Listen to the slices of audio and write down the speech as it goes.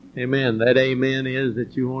Amen. That amen is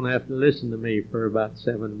that you won't have to listen to me for about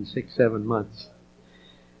 7 months.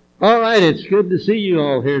 All right, it's good to see you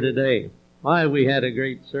all here today. Why, we had a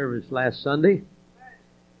great service last Sunday.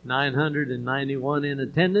 991 in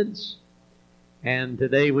attendance. And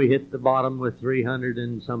today we hit the bottom with 300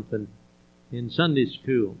 and something in Sunday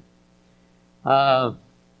school.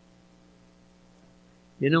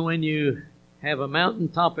 When you have a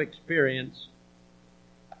mountaintop experience,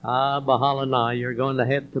 Bahalana, you're going to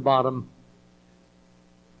hit the bottom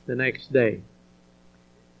the next day.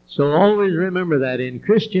 So always remember that in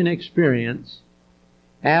Christian experience,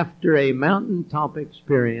 after a mountaintop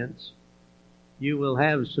experience, you will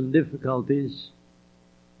have some difficulties,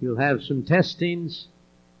 you'll have some testings,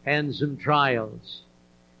 and some trials.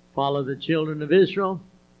 Follow the children of Israel,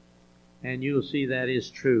 and you'll see that is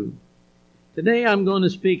true. Today I'm going to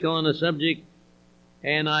speak on a subject,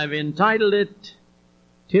 and I've entitled it,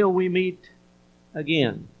 Till We Meet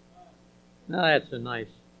Again. Now that's a nice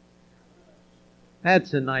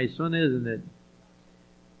one, isn't it?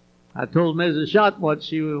 I told Mrs. Schott what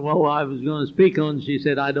I was going to speak on. She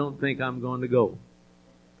said, I don't think I'm going to go.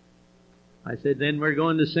 I said, then we're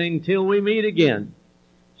going to sing Till We Meet Again.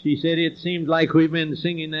 She said, it seems like we've been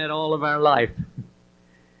singing that all of our life.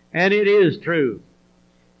 And it is true.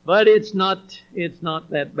 But it's not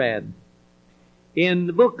that bad. In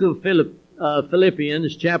the book of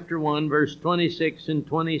Philippians, chapter 1, verse 26 and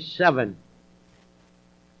 27,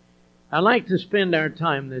 I'd like to spend our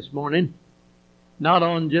time this morning, not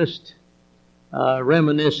on just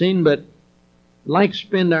reminiscing, but I'd like to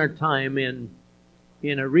spend our time in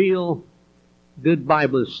a real good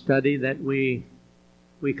Bible study that we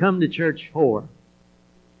come to church for.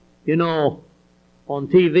 On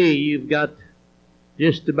TV, you've got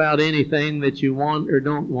just about anything that you want or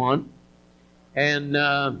don't want.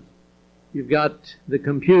 And you've got the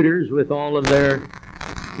computers with all of their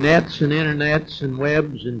nets and internets and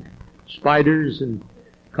webs and spiders and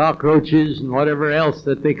cockroaches and whatever else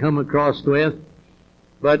that they come across with.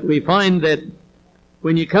 But we find that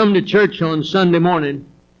when you come to church on Sunday morning,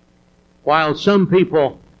 while some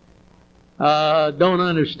people don't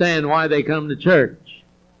understand why they come to church,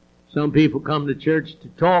 some people come to church to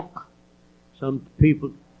talk, some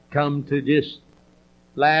people come to just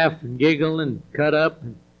laugh and giggle and cut up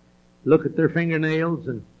and look at their fingernails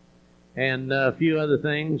and a few other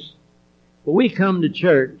things. But we come to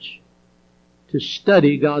church to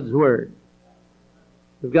study God's Word.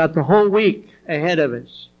 We've got the whole week ahead of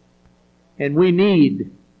us, and we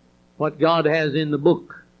need what God has in the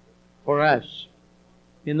book for us.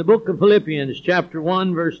 In the book of Philippians, chapter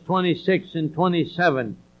 1, verse 26 and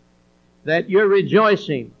 27, that your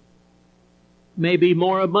rejoicing may be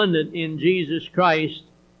more abundant in Jesus Christ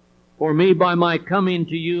for me by my coming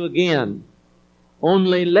to you again.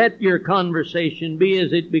 Only let your conversation be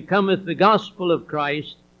as it becometh the gospel of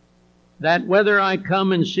Christ, that whether I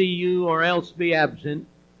come and see you or else be absent,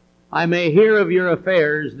 I may hear of your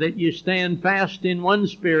affairs, that you stand fast in one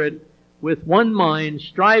spirit, with one mind,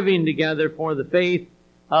 striving together for the faith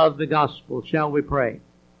of the gospel. Shall we pray?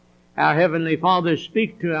 Our Heavenly Father,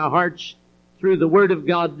 speak to our hearts through the Word of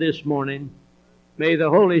God this morning. May the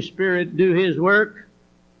Holy Spirit do His work,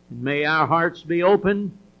 and may our hearts be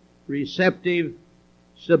open, receptive,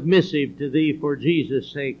 submissive to Thee for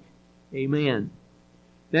Jesus' sake. Amen.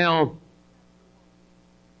 Now,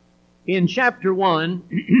 in chapter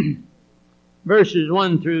 1, verses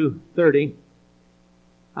 1 through 30,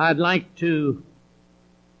 I'd like to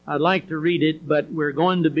read it, but we're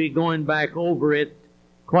going to be going back over it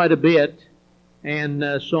quite a bit,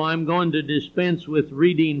 and so I'm going to dispense with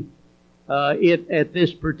reading it at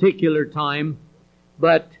this particular time.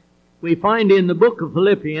 But we find in the book of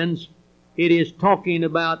Philippians, it is talking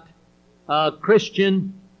about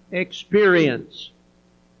Christian experience.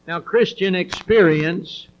 Now, Christian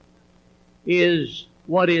experience is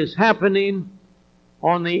what is happening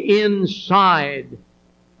on the inside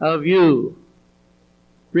of you,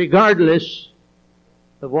 regardless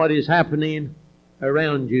of what is happening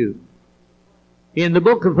around you. In the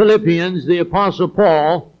book of Philippians, the Apostle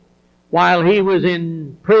Paul, while he was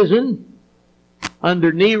in prison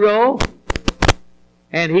under Nero,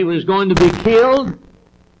 and he was going to be killed,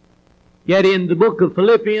 yet in the book of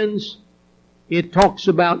Philippians, it talks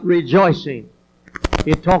about rejoicing.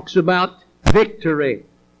 It talks about victory.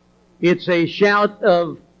 It's a shout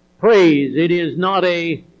of praise. It is not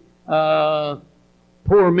a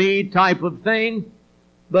poor me type of thing,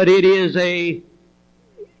 but it is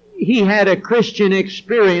he had a Christian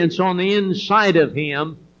experience on the inside of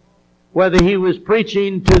him, whether he was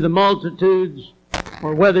preaching to the multitudes,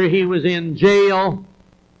 or whether he was in jail,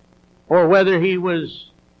 or whether he was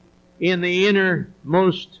in the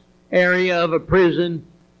innermost area of a prison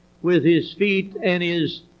with his feet and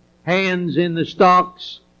his hands in the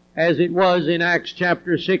stocks, as it was in Acts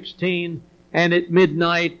chapter 16, and at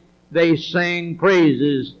midnight they sang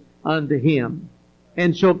praises unto him.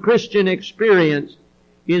 And so Christian experience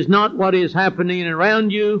is not what is happening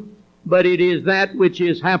around you, but it is that which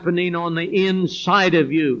is happening on the inside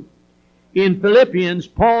of you. In Philippians,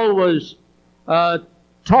 Paul was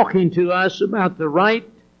talking to us about the right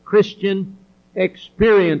Christian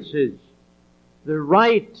experiences. The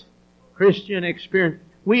right Christian experience.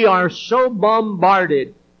 We are so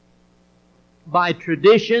bombarded by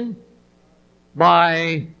tradition,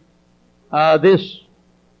 by this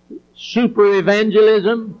super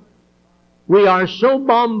evangelism. We are so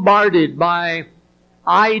bombarded by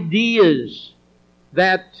ideas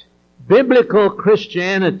that biblical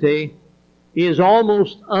Christianity is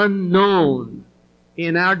almost unknown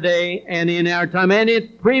in our day and in our time. And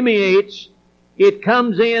it permeates, it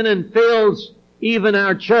comes in and fills even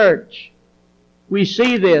our church. We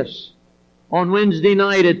see this on Wednesday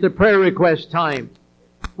night at the prayer request time.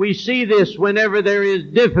 We see this whenever there is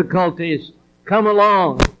difficulties come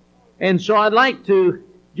along. And so I'd like to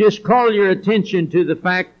just call your attention to the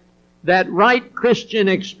fact that right Christian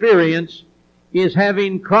experience is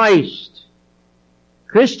having Christ.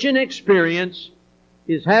 Christian experience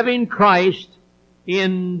is having Christ.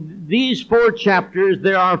 In these 4 chapters,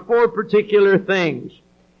 there are 4 particular things.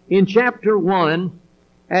 In chapter 1,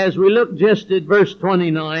 as we look just at verse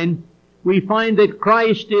 29, we find that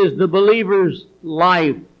Christ is the believer's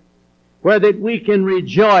life, where that we can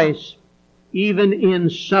rejoice even in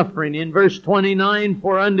suffering. In verse 29,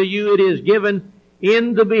 for unto you it is given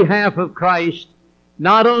in the behalf of Christ,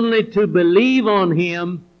 not only to believe on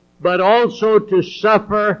Him, but also to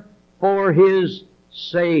suffer for His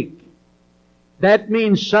sake. That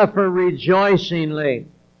means suffer rejoicingly.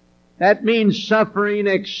 That means suffering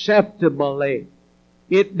acceptably.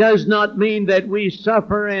 It does not mean that we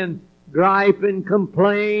suffer and gripe and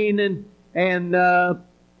complain and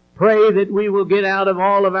pray that we will get out of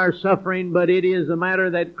all of our suffering, but it is a matter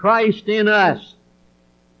that Christ in us,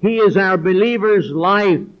 He is our believer's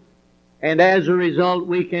life, and as a result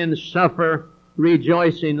we can suffer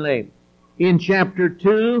rejoicingly. In chapter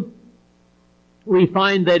 2, we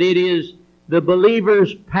find that it is the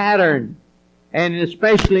believer's pattern, and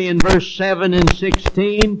especially in verse 7 and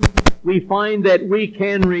 16, we find that we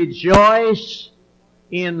can rejoice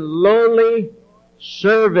in lowly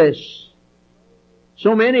service.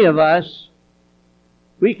 So many of us,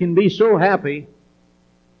 we can be so happy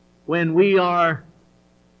when we are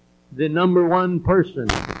the number one person.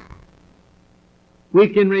 We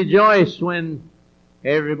can rejoice when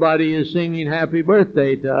everybody is singing happy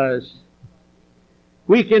birthday to us.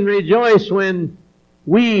 We can rejoice when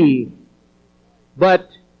but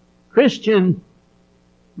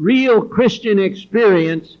real Christian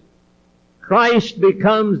experience, Christ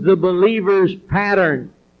becomes the believer's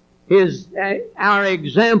pattern, our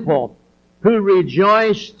example, who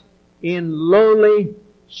rejoiced in lowly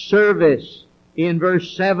service. In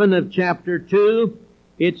verse 7 of chapter 2,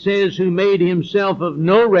 it says, who made himself of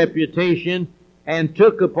no reputation, and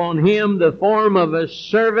took upon him the form of a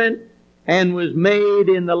servant, and was made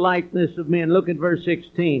in the likeness of men. Look at verse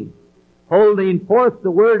 16. Holding forth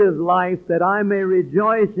the word of life, that I may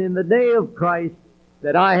rejoice in the day of Christ,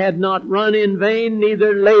 that I had not run in vain,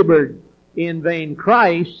 neither labored in vain.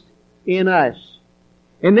 Christ in us.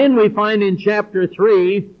 And then we find in chapter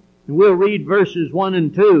 3, and we'll read verses 1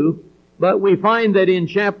 and 2, but we find that in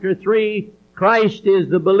chapter 3, Christ is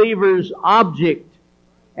the believer's object,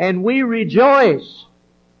 and we rejoice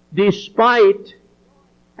despite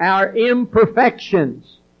our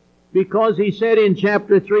imperfections, because He said in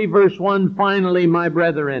chapter 3 verse 1, finally, my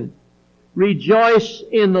brethren, rejoice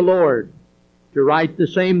in the Lord. To write the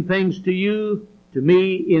same things to you, to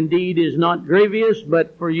me indeed is not grievous,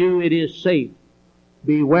 but for you it is safe.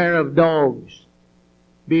 Beware of dogs.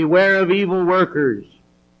 Beware of evil workers.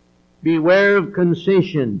 Beware of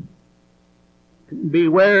concession.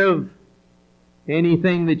 Beware of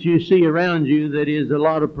anything that you see around you that is a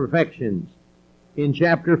lot of perfections. In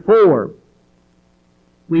chapter 4,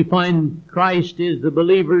 we find Christ is the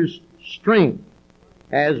believer's strength.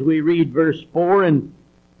 As we read verse 4 and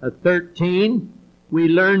 13, we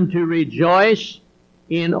learn to rejoice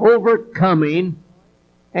in overcoming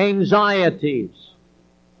anxieties.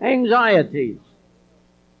 Anxieties.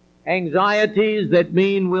 Anxieties that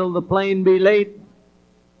mean, will the plane be late?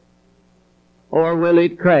 Or will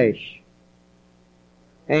it crash?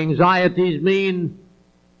 Anxieties mean,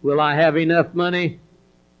 will I have enough money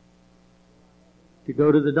to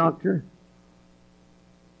go to the doctor?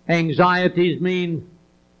 Anxieties mean,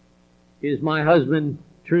 Is my husband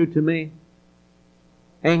true to me?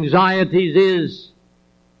 Anxieties is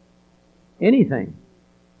anything.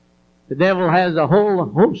 The devil has a whole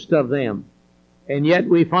host of them. And yet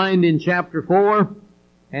we find in chapter 4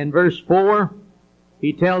 and verse 4,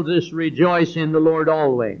 he tells us, rejoice in the Lord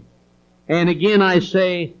always. And again I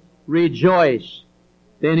say, rejoice.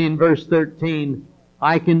 Then in verse 13,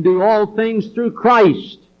 I can do all things through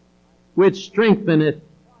Christ, which strengtheneth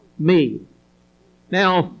me.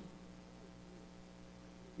 Now,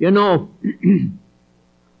 you know,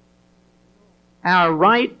 our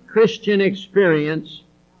right Christian experience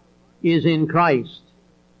is in Christ.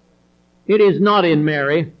 It is not in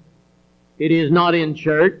Mary. It is not in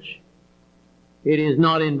church. It is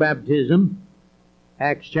not in baptism.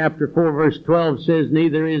 Acts chapter 4 verse 12 says,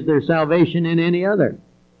 neither is there salvation in any other.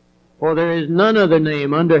 For there is none other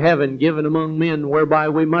name under heaven given among men whereby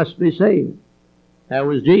we must be saved. That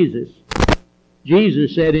was Jesus.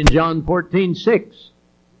 Jesus said in John 14:6,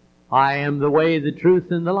 I am the way, the truth,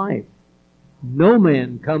 and the life. No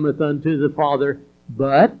man cometh unto the Father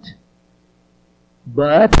but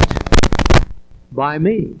by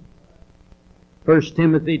me. 1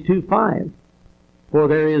 Timothy 2:5. For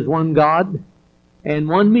there is one God and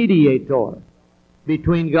one mediator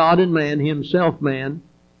between God and man, himself man,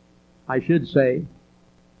 I should say,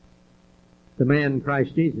 the man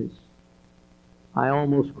Christ Jesus. I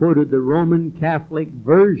almost quoted the Roman Catholic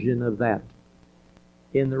version of that.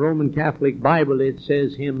 In the Roman Catholic Bible it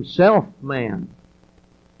says himself man.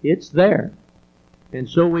 It's there. And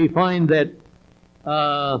so we find that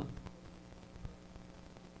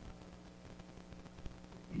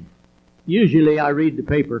usually I read the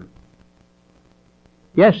paper.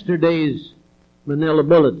 Yesterday's Manila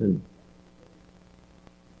Bulletin,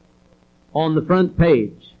 on the front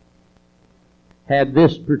page, had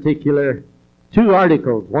this particular 2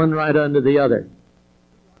 articles, one right under the other.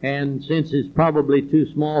 And since it's probably too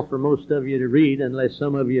small for most of you to read, unless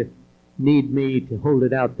some of you need me to hold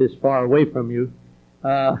it out this far away from you,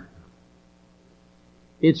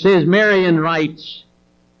 it says, Marian rites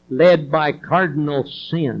led by cardinal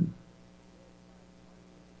sin.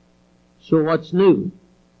 So what's new?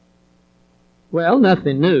 Well,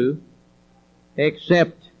 nothing new,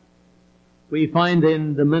 except we find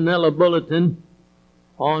in the Manila Bulletin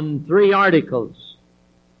on 3 articles.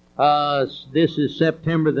 This is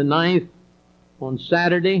September the 9th, on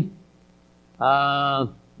Saturday.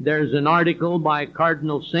 There's an article by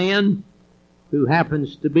Cardinal Sin, who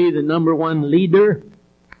happens to be the #1 leader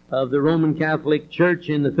of the Roman Catholic Church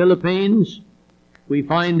in the Philippines. We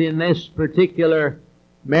find in this particular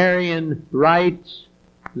Marian rites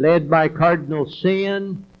led by Cardinal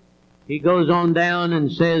Sin, he goes on down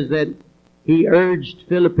and says that he urged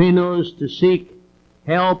Filipinos to seek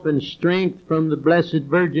help and strength from the Blessed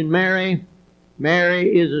Virgin Mary.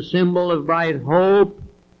 Mary is a symbol of bright hope.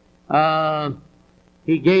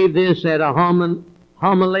 He gave this at a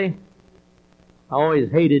homily. I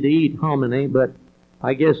always hated to eat hominy, but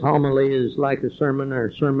I guess homily is like a sermon or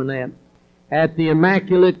a sermonette. At the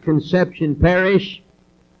Immaculate Conception Parish,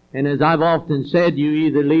 and as I've often said, you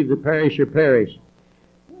either leave the parish or perish.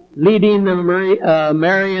 Leading the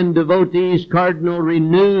Marian devotees, Cardinal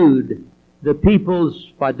renewed the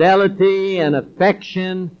people's fidelity and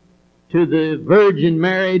affection to the Virgin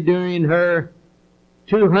Mary during her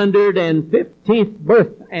 215th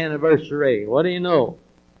birth anniversary. What do you know?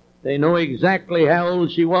 They know exactly how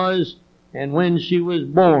old she was and when she was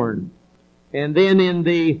born. And then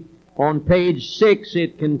on page 6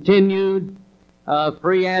 it continued,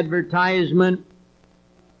 free advertisement,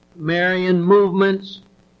 Marian movements.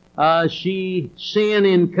 Sin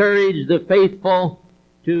encouraged the faithful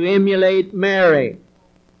to emulate Mary.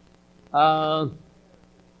 Down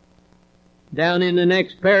in the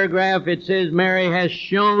next paragraph it says, Mary has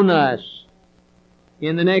shown us.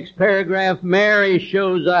 In the next paragraph, Mary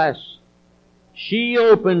shows us. She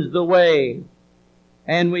opens the way.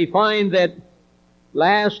 And we find that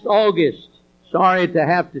last August, sorry to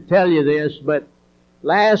have to tell you this, but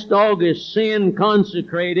last August, Sin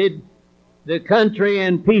consecrated the country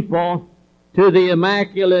and people to the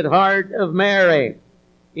Immaculate Heart of Mary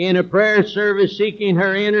in a prayer service seeking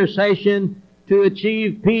her intercession to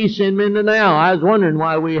achieve peace in Mindanao. I was wondering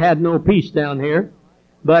why we had no peace down here.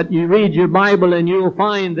 But you read your Bible and you'll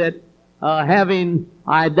find that having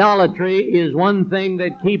idolatry is one thing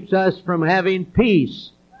that keeps us from having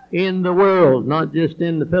peace in the world, not just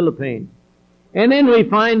in the Philippines. And then we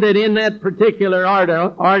find that in that particular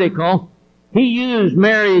article, he used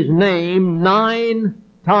Mary's name 9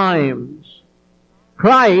 times.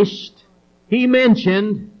 Christ, he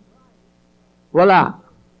mentioned, voila,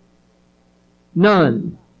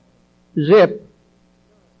 none, zip.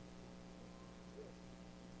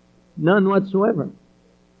 None whatsoever.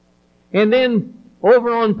 And then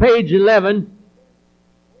over on page 11,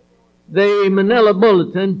 the Manila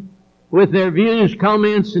Bulletin, with their views,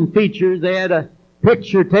 comments, and features, they had a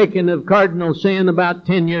picture taken of Cardinal Sin about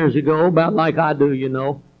 10 years ago, about like I do, you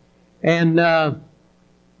know. And,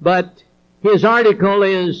 but his article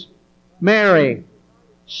is Mary,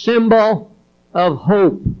 Symbol of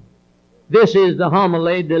Hope. This is the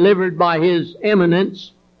homily delivered by His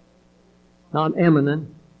Eminence, not eminent,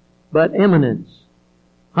 but eminence,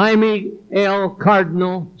 Jaime L.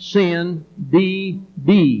 Cardinal Sin,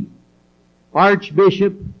 D.D.,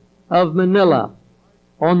 Archbishop of Manila,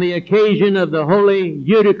 on the occasion of the Holy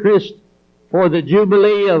Eucharist for the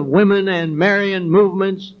Jubilee of Women and Marian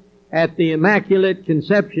Movements at the Immaculate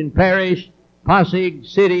Conception Parish, Pasig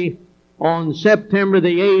City, on September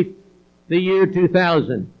the 8th, the year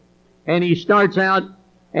 2000. And he starts out,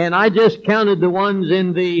 and I just counted the ones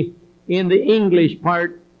in the English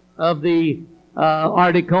part of the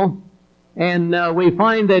article, and we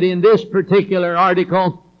find that in this particular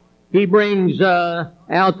article, he brings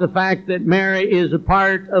out the fact that Mary is a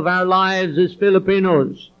part of our lives as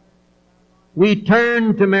Filipinos. We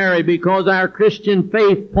turn to Mary because our Christian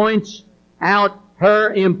faith points out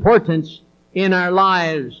her importance in our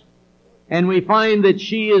lives. And we find that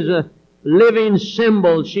she is a living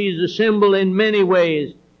symbol. She's a symbol in many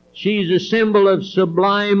ways. She's a symbol of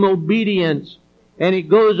sublime obedience. And it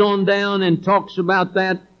goes on down and talks about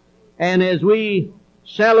that. And as we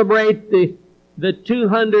celebrate the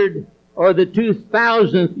 200 or the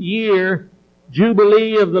 2000th year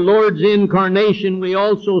Jubilee of the Lord's Incarnation, we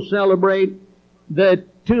also celebrate the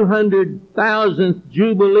 200,000th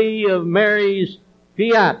Jubilee of Mary's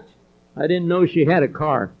Fiat. I didn't know she had a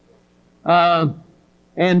car.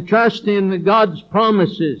 And trust in God's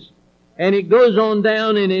promises. And it goes on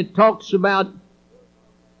down and it talks about,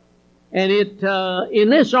 and in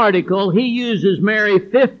this article, he uses Mary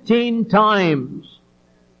 15 times.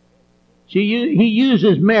 He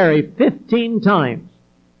uses Mary 15 times.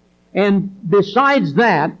 And besides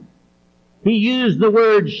that, he used the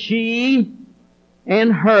word she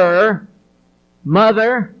and her,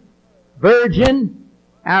 mother, virgin,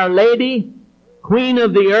 Our Lady, Queen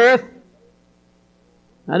of the earth.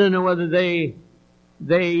 I don't know whether they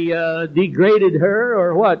degraded her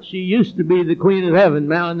or what. She used to be the Queen of heaven.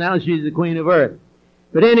 Now she's the Queen of earth.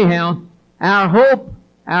 But anyhow, our hope,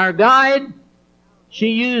 our guide,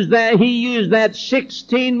 he used that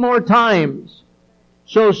 16 more times.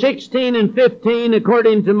 So 16 and 15,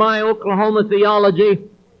 according to my Oklahoma theology,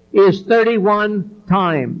 is 31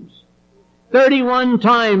 times. 31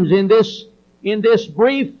 times in this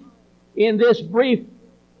brief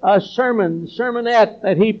sermonette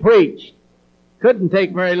that he preached. Couldn't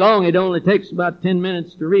take very long. It only takes about 10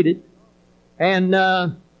 minutes to read it. And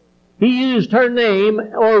he used her name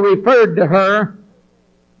or referred to her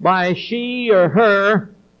by she or her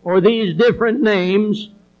or these different names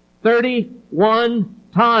 31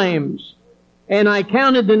 times. And I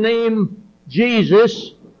counted the name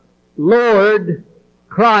Jesus, Lord,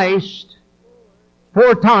 Christ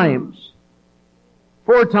 4 times.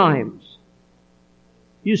 4 times.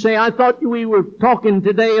 You say, I thought we were talking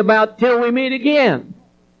today about till we meet again.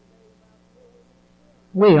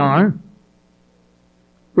 We are.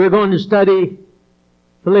 We're going to study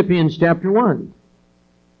Philippians chapter 1.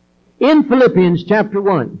 In Philippians chapter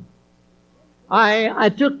 1, I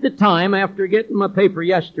took the time, after getting my paper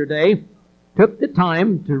yesterday, took the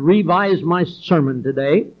time to revise my sermon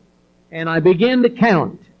today, and I began to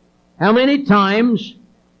count how many times,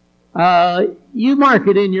 you mark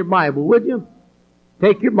it in your Bible, would you?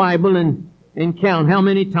 Take your Bible and count how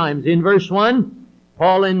many times. In verse 1,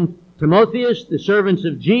 Paul and Timotheus, the servants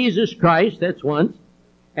of Jesus Christ, that's once,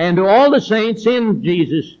 and to all the saints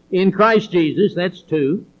in Christ Jesus, that's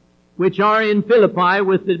 2, which are in Philippi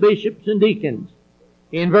with the bishops and deacons.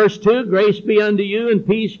 In verse 2, grace be unto you and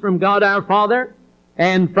peace from God our Father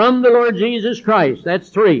and from the Lord Jesus Christ, that's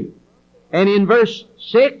 3. And in verse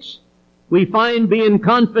 6, we find being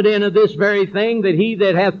confident of this very thing, that he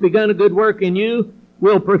that hath begun a good work in you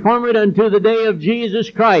will perform it unto the day of Jesus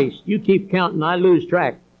Christ. You keep counting, I lose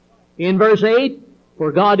track. In verse 8,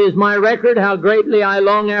 for God is my record, how greatly I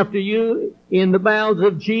long after you in the bowels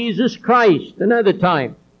of Jesus Christ. Another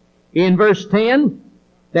time. In verse 10,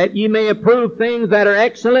 that ye may approve things that are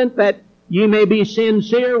excellent, that ye may be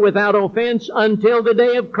sincere without offense until the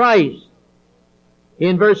day of Christ.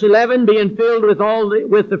 In verse 11, being filled with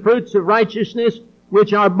the fruits of righteousness,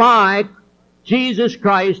 which are by Jesus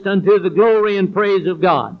Christ unto the glory and praise of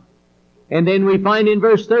God. And then we find in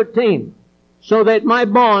verse 13, so that my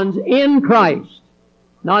bonds in Christ,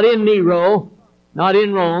 not in Nero, not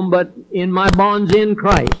in Rome, but in my bonds in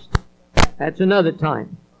Christ, That's another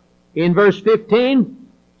time. In verse 15,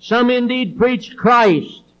 some indeed preach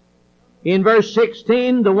Christ. In verse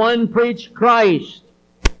 16, the one preached Christ.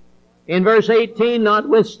 In verse 18,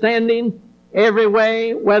 notwithstanding, every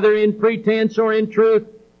way, whether in pretense or in truth,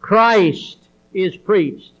 Christ is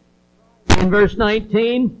preached. In verse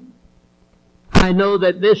 19, I know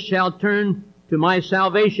that this shall turn to my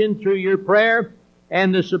salvation through your prayer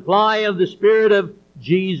and the supply of the Spirit of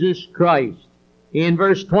Jesus Christ. In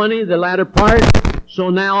verse 20, the latter part, so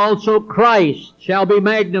now also Christ shall be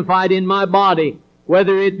magnified in my body,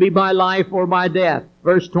 whether it be by life or by death.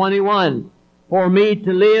 Verse 21, for to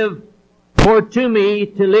me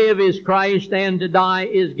to live is Christ, and to die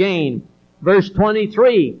is gain. Verse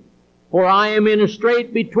 23, for I am in a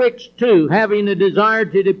strait betwixt two, having a desire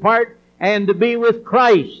to depart and to be with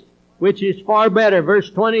Christ, which is far better. Verse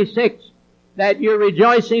 26, that your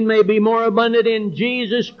rejoicing may be more abundant in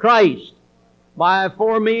Jesus Christ,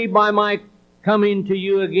 for me by my coming to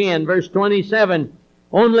you again. Verse 27,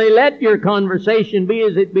 only let your conversation be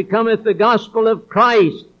as it becometh the gospel of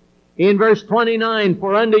Christ. In verse 29,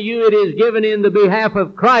 for unto you it is given in the behalf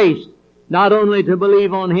of Christ, not only to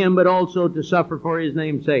believe on Him, but also to suffer for His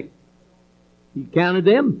name's sake. You counted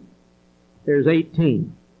them? There's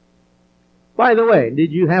 18. By the way,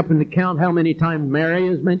 did you happen to count how many times Mary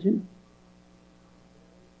is mentioned?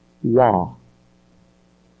 Wow.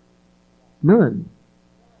 None.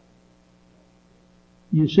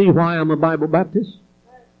 You see why I'm a Bible Baptist?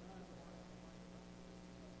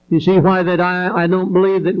 You see why that I don't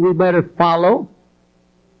believe that we better follow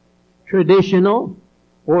traditional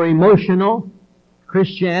or emotional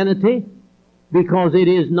Christianity, because it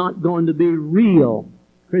is not going to be real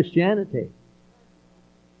Christianity.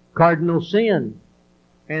 Cardinal Sin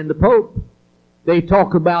and the Pope, they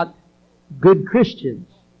talk about good Christians,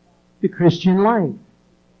 the Christian life.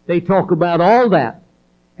 They talk about all that.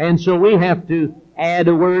 And so we have to add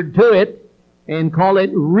a word to it and call it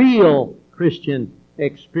real Christian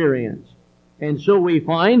experience. And so we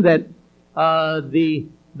find that the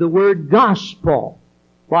word gospel,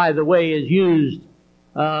 by the way, is used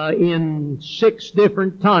in 6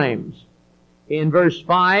 different times. In verse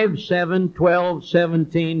 5, 7, 12,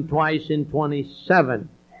 17, twice in 27.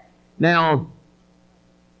 Now,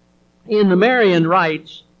 in the Marian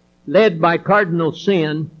rites, led by Cardinal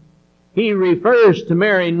Sin, he refers to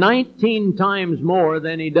Mary 19 times more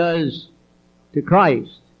than he does to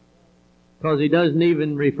Christ. Because he doesn't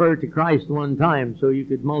even refer to Christ one time, so you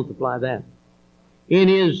could multiply that. In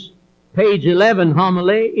his page 11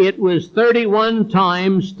 homily, it was 31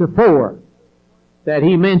 times to 4 that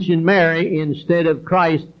he mentioned Mary instead of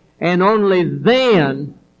Christ, and only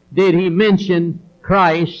then did he mention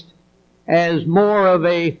Christ as more of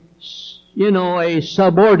a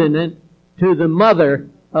subordinate to the Mother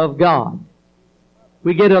of God.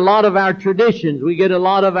 We get a lot of our traditions, we get a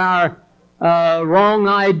lot of our wrong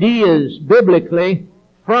ideas biblically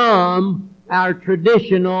from our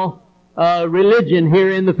traditional religion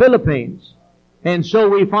here in the Philippines. And so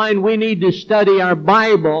we find we need to study our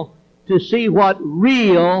Bible to see what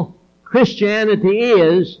real Christianity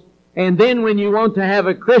is, and then when you want to have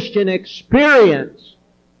a Christian experience,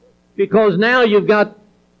 because now you've got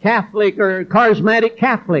Catholic or charismatic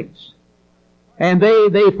Catholics, and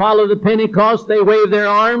they follow the Pentecost, they wave their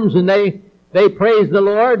arms and they praise the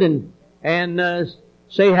Lord and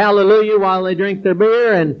say hallelujah while they drink their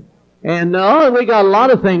beer, and we got a lot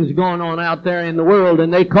of things going on out there in the world,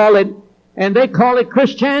 and they call it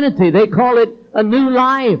Christianity. They call it a new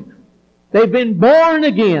life. They've been born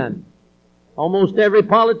again. Almost every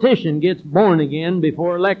politician gets born again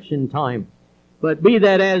before election time. But be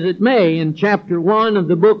that as it may, in chapter 1 of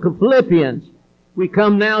the book of Philippians, we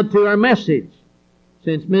come now to our message.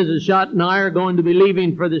 Since Mrs. Schott and I are going to be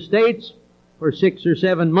leaving for the States for 6 or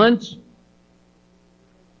 7 months,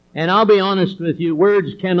 and I'll be honest with you,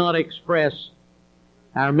 words cannot express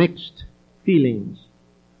our mixed feelings.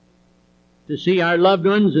 To see our loved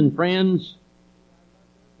ones and friends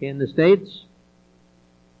in the States,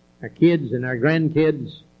 our kids and our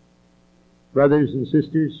grandkids, brothers and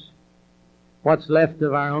sisters, what's left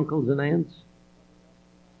of our uncles and aunts,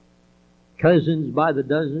 cousins by the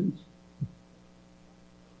dozens.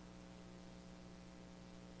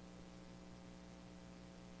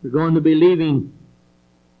 We're going to be leaving.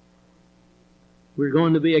 We're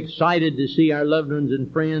going to be excited to see our loved ones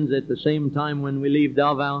and friends at the same time when we leave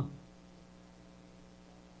Davao.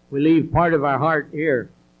 We leave part of our heart here.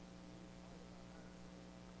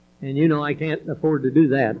 And I can't afford to do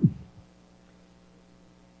that.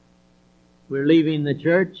 We're leaving the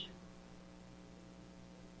church.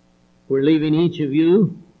 We're leaving each of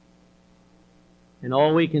you. And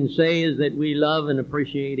all we can say is that we love and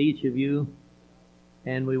appreciate each of you,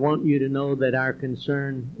 and we want you to know that our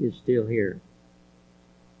concern is still here.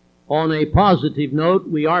 On a positive note,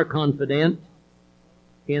 we are confident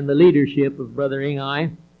in the leadership of Brother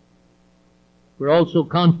Ingai. We're also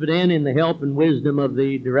confident in the help and wisdom of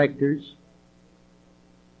the directors.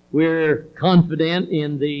 We're confident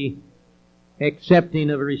in the accepting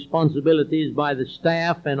of responsibilities by the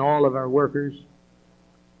staff and all of our workers.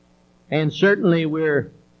 And certainly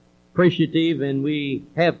we're appreciative and we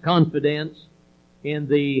have confidence in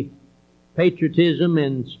the patriotism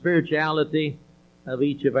and spirituality of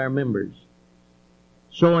each of our members.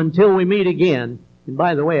 So until we meet again, and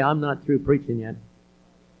by the way, I'm not through preaching yet.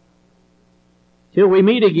 Till we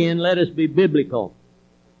meet again, let us be biblical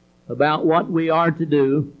about what we are to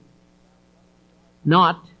do,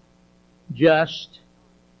 not just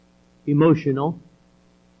emotional,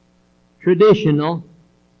 traditional,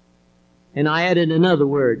 and I added another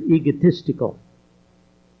word, egotistical.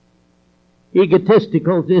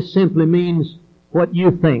 Egotistical just simply means what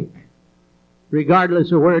you think,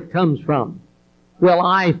 regardless of where it comes from. Well,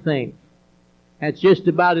 I think. That's just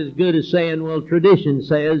about as good as saying, well, tradition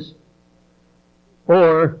says,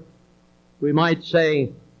 or we might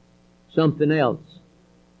say something else.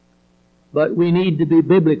 But we need to be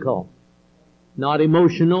biblical. Not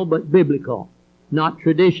emotional, but biblical. Not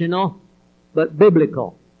traditional, but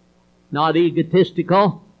biblical. Not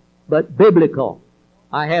egotistical, but biblical.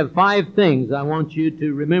 I have 5 things I want you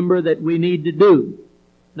to remember that we need to do.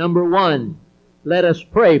 Number 1, let us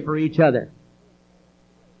pray for each other.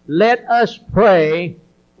 Let us pray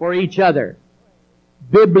for each other.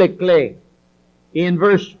 Biblically, in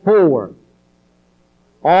verse 4,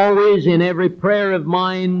 always in every prayer of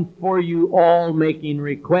mine for you all making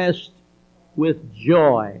request with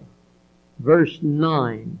joy. Verse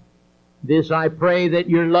 9, this I pray that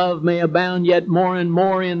your love may abound yet more and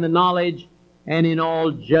more in the knowledge and in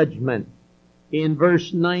all judgment. In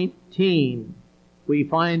verse 19, we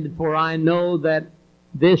find, for I know that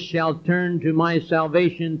this shall turn to my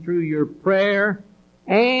salvation through your prayer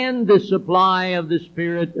and the supply of the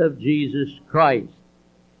Spirit of Jesus Christ.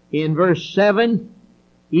 In verse 7,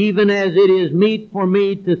 even as it is meet for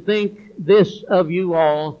me to think this of you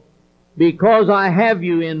all, because I have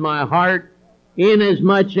you in my heart,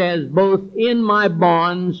 inasmuch as both in my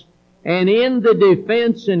bonds and in the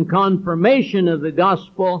defense and confirmation of the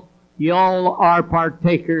gospel, ye all are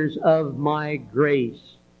partakers of my grace.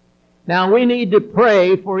 Now we need to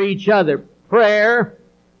pray for each other. Prayer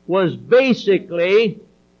was basically,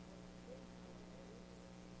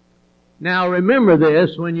 now remember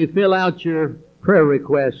this when you fill out your prayer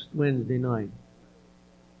request Wednesday night.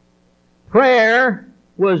 Prayer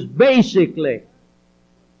was basically,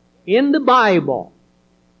 in the Bible,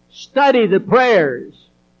 study the prayers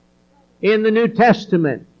in the New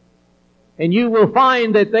Testament, and you will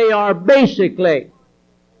find that they are basically,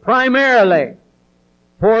 primarily,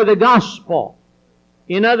 for the gospel.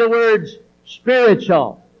 In other words,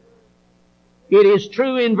 spiritual. It is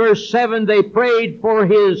true in verse 7 they prayed for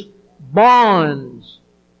his bonds.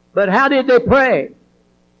 But how did they pray?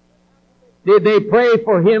 Did they pray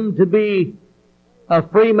for him to be a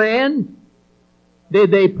free man?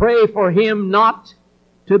 Did they pray for him not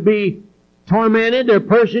to be tormented or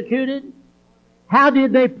persecuted? How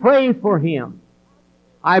did they pray for him?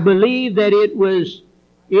 I believe that it was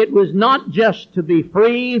not just to be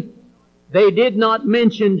free. They did not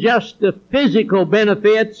mention just the physical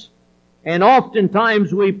benefits, and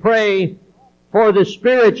oftentimes we pray for the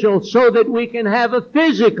spiritual so that we can have a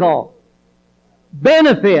physical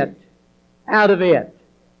benefit out of it.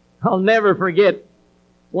 I'll never forget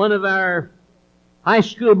one of our high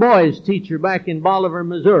school boys teacher back in Bolivar,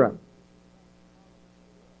 Missouri.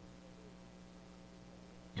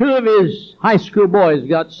 2 of his high school boys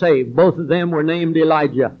got saved. Both of them were named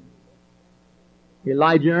Elijah.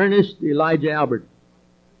 Elijah Ernest, Elijah Albert.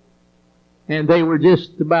 And they were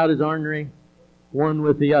just about as ornery, one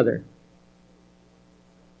with the other.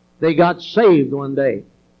 They got saved one day.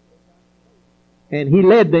 And he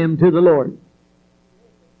led them to the Lord.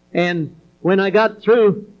 And when I got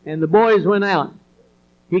through and the boys went out,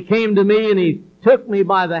 he came to me and he took me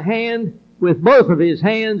by the hand with both of his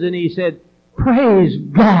hands and he said, "Praise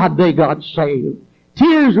God, they got saved."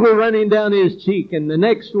 Tears were running down his cheek, and the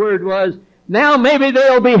next word was, "Now maybe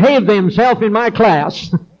they'll behave themselves in my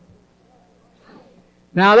class."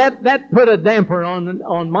 Now that put a damper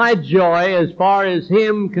on my joy as far as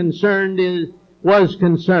him was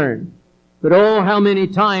concerned. But oh, how many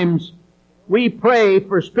times we pray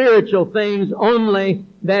for spiritual things only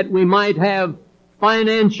that we might have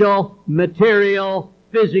financial, material,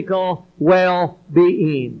 physical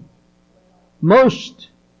well-being. most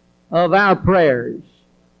of our prayers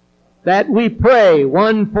that we pray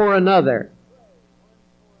one for another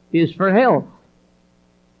is for health,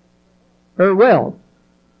 or wealth,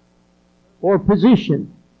 or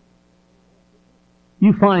position.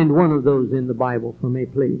 You find one of those in the Bible for me,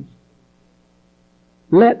 please.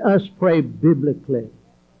 Let us pray biblically.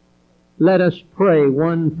 Let us pray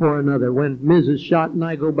one for another. When Mrs. Schott and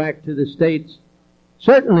I go back to the States,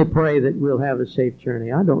 certainly pray that we'll have a safe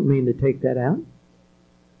journey. I don't mean to take that out.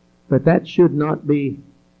 But that should not be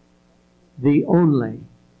the only,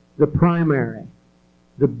 the primary,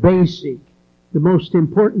 the basic, the most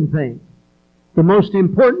important thing. The most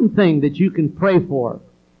important thing that you can pray for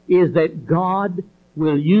is that God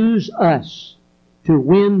will use us to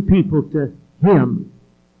win people to Him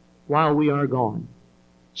while we are gone.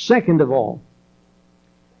 Second of all,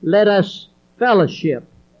 let us fellowship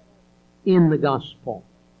in the gospel.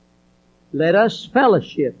 Let us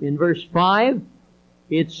fellowship. In verse 5,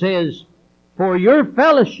 it says, for your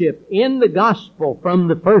fellowship in the gospel from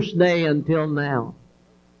the first day until now.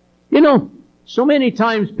 You know, so many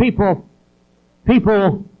times people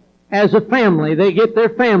as a family, they get their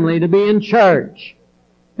family to be in church.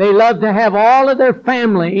 They love to have all of their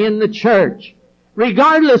family in the church,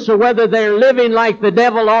 regardless of whether they're living like the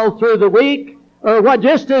devil all through the week or what,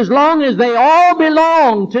 just as long as they all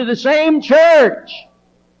belong to the same church.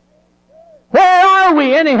 Where are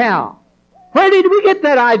we anyhow? Where did we get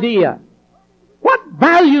that idea? What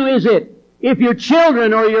value is it if your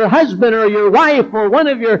children or your husband or your wife or one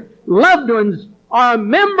of your loved ones are a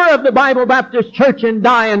member of the Bible Baptist Church and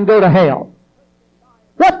die and go to hell?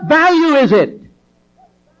 What value is it?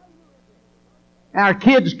 Our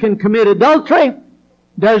kids can commit adultery.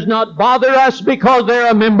 Does not bother us because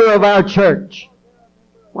they're a member of our church.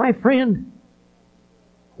 My friend,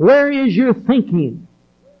 where is your thinking?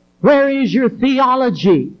 Where is your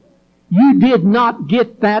theology? You did not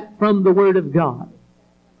get that from the Word of God.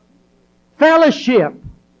 Fellowship.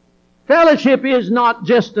 Fellowship is not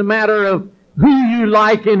just a matter of who you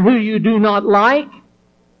like and who you do not like.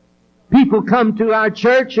 People come to our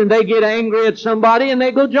church and they get angry at somebody and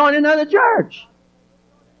they go join another church.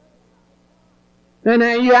 And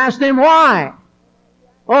then you ask them why.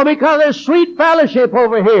 Oh, because there's sweet fellowship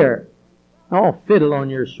over here. Oh, fiddle on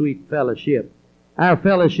your sweet fellowship. Our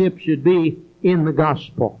fellowship should be in the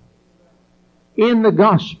gospel. In the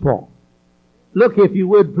gospel. Look, if you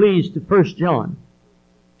would please, to 1 John.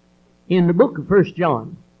 In the book of 1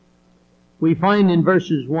 John, we find in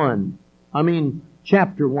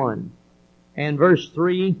chapter 1, and verse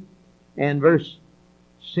 3, and verse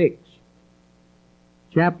 6.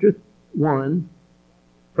 Chapter 1,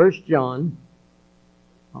 1 John,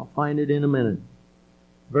 I'll find it in a minute.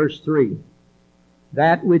 Verse 3.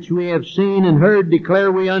 That which we have seen and heard declare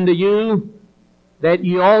we unto you, that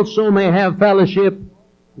ye also may have fellowship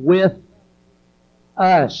with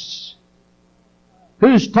us.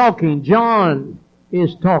 Who's talking? John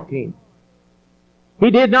is talking. He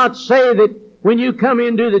did not say that when you come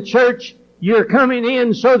into the church, you're coming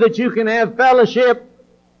in so that you can have fellowship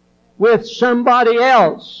with somebody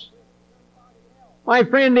else. My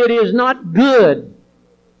friend, it is not good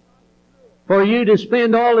for you to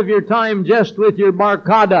spend all of your time just with your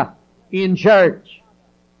barcada in church.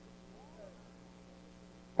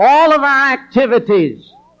 All of our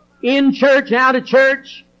activities, in church, out of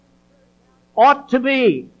church, ought to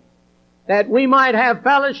be that we might have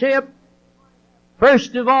fellowship.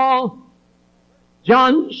 First of all,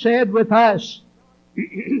 John said with us,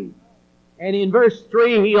 and in verse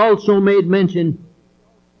 3 he also made mention,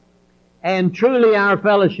 and truly our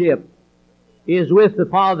fellowship is with the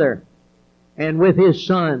Father and with His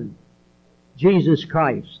Son, Jesus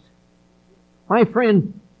Christ. My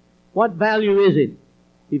friend, what value is it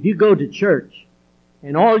if you go to church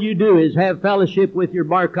and all you do is have fellowship with your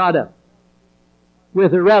barcada,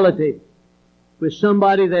 with a relative, with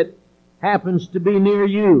somebody that happens to be near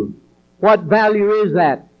you? What value is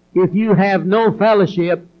that if you have no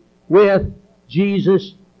fellowship with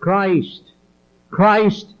Jesus Christ?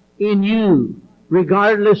 Christ in you,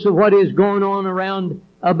 regardless of what is going on around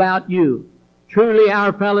about you. Truly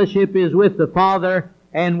our fellowship is with the Father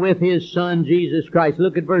and with His Son, Jesus Christ.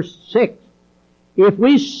 Look at verse 6. If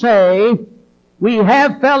we say we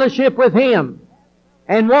have fellowship with Him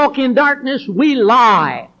and walk in darkness, we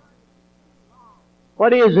lie.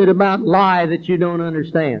 What is it about lie that you don't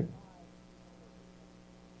understand?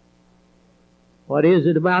 What is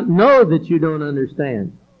it about know that you don't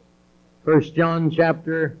understand? 1 John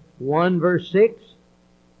chapter 1 verse 6.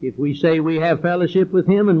 If we say we have fellowship with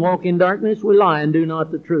Him and walk in darkness, we lie and do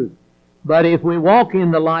not the truth. But if we walk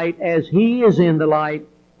in the light as He is in the light,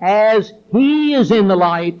 as He is in the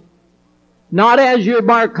light, not as your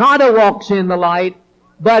Barcada walks in the light,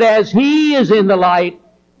 but as He is in the light,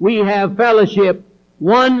 we have fellowship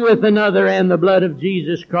one with another, and the blood of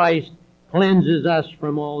Jesus Christ cleanses us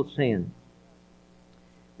from all sin.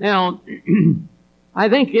 Now, I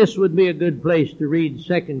think this would be a good place to read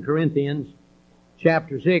 2 Corinthians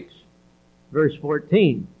chapter 6, verse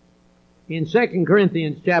 14. In 2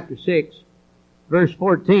 Corinthians chapter 6, verse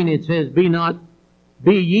 14, it says, Be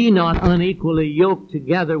ye not unequally yoked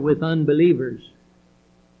together with unbelievers.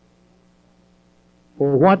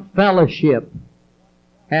 For what fellowship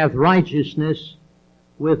hath righteousness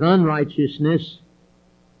with unrighteousness?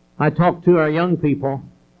 I talk to our young people.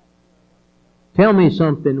 Tell me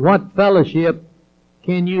something. What fellowship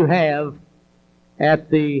can you have at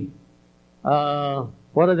the,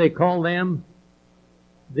 what do they call them?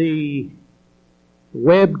 The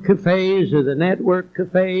web cafes or the network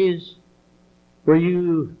cafes, where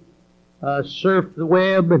you surf the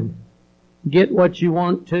web and get what you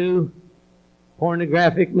want to,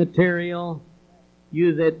 pornographic material,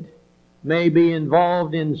 you that may be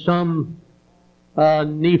involved in some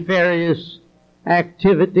nefarious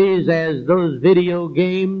activities as those video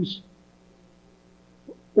games.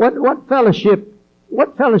 What fellowship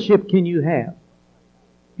can you have?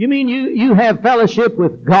 You mean you have fellowship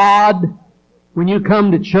with God when you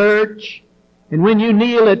come to church, and when you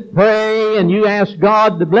kneel and pray and you ask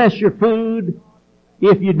God to bless your food,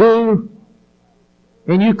 if you do,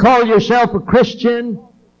 and you call yourself a Christian?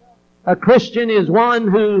 A Christian is one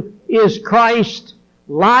who is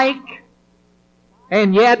Christ-like,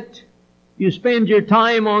 and yet you spend your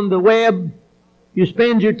time on the web, you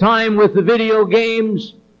spend your time with the video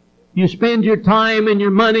games, you spend your time and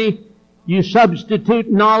your money, you substitute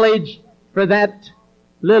knowledge for that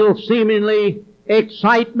little seemingly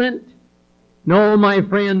excitement. No, my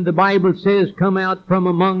friend, the Bible says, Come out from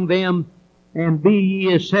among them and be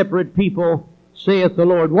ye a separate people, saith the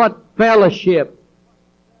Lord. What fellowship?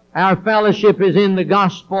 Our fellowship is in the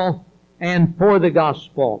gospel and for the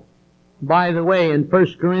gospel. By the way, in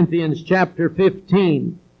 1 Corinthians chapter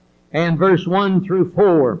 15 and verse 1 through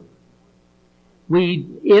 4,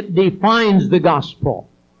 it defines the gospel.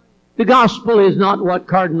 The gospel is not what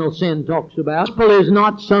Cardinal Sin talks about. The gospel is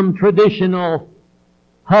not some traditional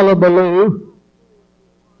hullabaloo.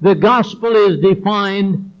 The gospel is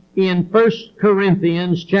defined in 1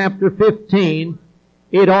 Corinthians chapter 15.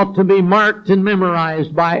 It ought to be marked and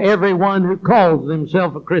memorized by everyone who calls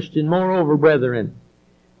himself a Christian. Moreover, brethren,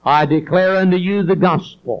 I declare unto you the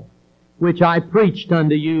gospel, which I preached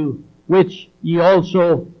unto you, which ye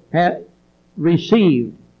also have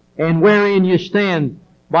received, and wherein ye stand,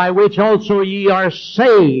 by which also ye are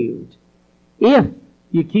saved, if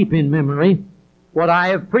ye keep in memory what I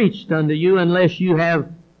have preached unto you, unless you have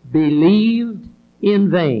believed in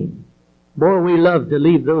vain. Boy, we love to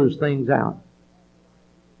leave those things out.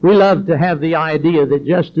 We love to have the idea that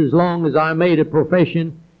just as long as I made a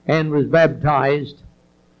profession and was baptized,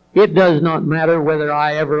 it does not matter whether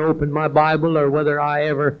I ever opened my Bible or whether I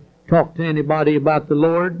ever talked to anybody about the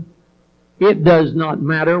Lord. It does not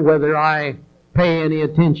matter whether I pay any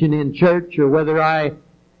attention in church or whether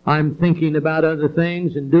I'm thinking about other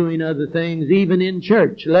things and doing other things, even in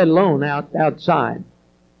church, let alone outside.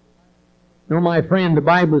 No, my friend, the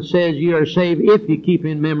Bible says you are saved if you keep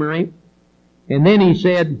in memory. And then he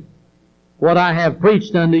said, what I have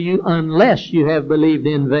preached unto you, unless you have believed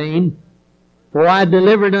in vain. For I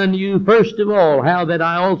delivered unto you first of all how that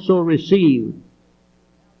I also received,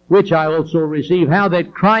 which I also received, how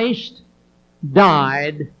that Christ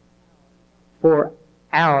died for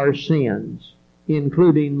our sins,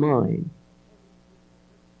 including mine,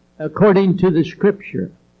 according to the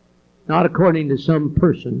Scripture, not according to some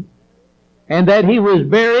person, and that He was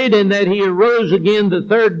buried and that He arose again the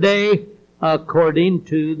third day, according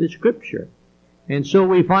to the Scripture. And so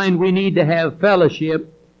we find we need to have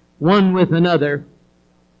fellowship one with another,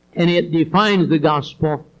 and it defines the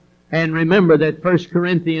gospel. And remember that 1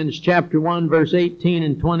 Corinthians chapter 1 verse 18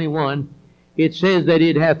 and 21, it says that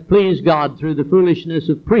it hath pleased God through the foolishness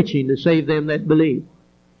of preaching to save them that believe.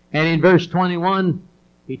 And in verse 21,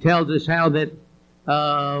 he tells us how that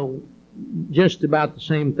just about the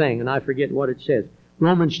same thing, and I forget what it says.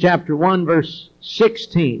 Romans chapter 1 verse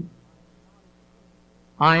 16.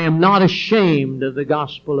 I am not ashamed of the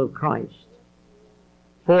gospel of Christ,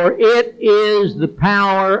 for it is the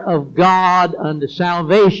power of God unto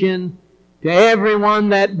salvation to everyone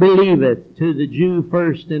that believeth, to the Jew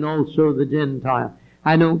first and also the Gentile.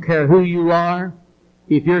 I don't care who you are.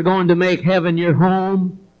 If you're going to make heaven your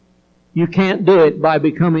home, you can't do it by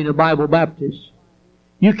becoming a Bible Baptist.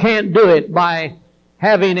 You can't do it by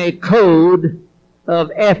having a code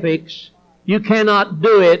of ethics. You cannot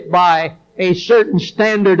do it by a certain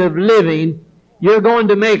standard of living. You're going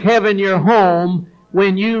to make heaven your home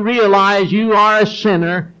when you realize you are a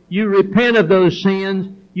sinner, you repent of those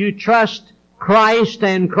sins, you trust Christ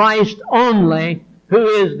and Christ only, who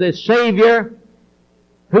is the Savior,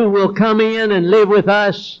 who will come in and live with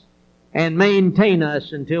us and maintain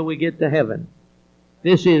us until we get to heaven.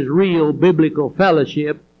 This is real biblical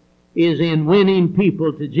fellowship, is in winning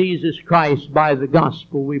people to Jesus Christ by the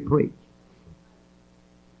gospel we preach.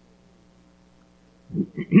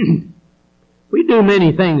 We do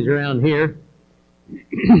many things around here.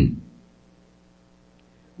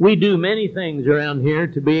 We do many things around here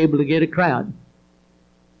to be able to get a crowd,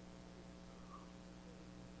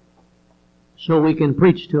 so we can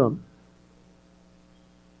preach to them.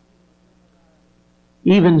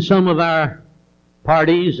 Even some of our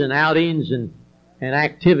parties and outings and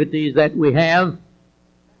activities that we have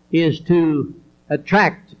is to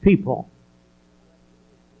attract people.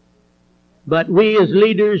 But we as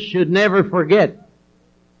leaders should never forget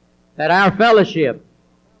that our fellowship,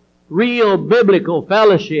 real biblical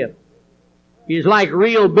fellowship, is like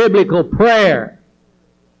real biblical prayer.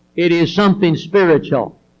 It is something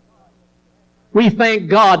spiritual. We thank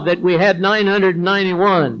God that we had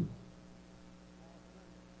 991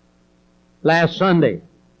 last Sunday.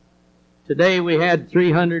 Today we had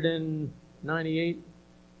 398.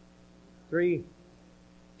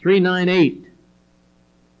 398.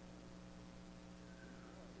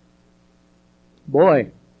 Boy,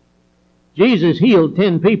 Jesus healed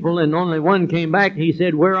 10 people and only one came back. He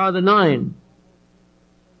said, "Where are the 9?"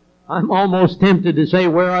 I'm almost tempted to say,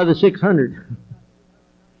 "Where are the 600?"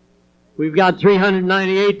 We've got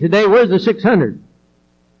 398 today. Where's the 600?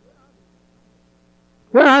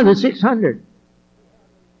 Where are the 600?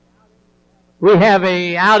 We have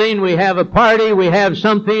a outing, we have a party, we have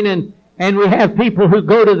something, and we have people who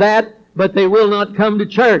go to that, but they will not come to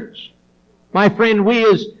church. My friend, we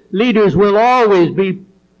as leaders will always be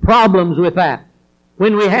problems with that.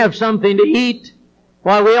 When we have something to eat,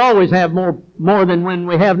 why, we always have more than when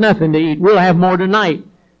we have nothing to eat. We'll have more tonight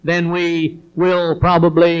than we will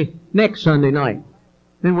probably next Sunday night.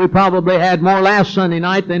 And we probably had more last Sunday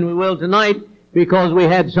night than we will tonight, because we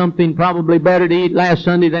had something probably better to eat last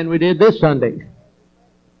Sunday than we did this Sunday.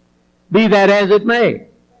 Be that as it may.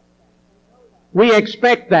 We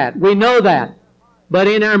expect that. We know that. But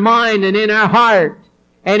in our mind and in our heart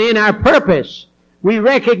and in our purpose, we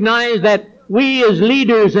recognize that we as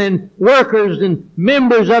leaders and workers and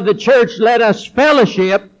members of the church, let us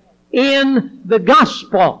fellowship in the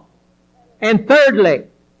gospel. And thirdly,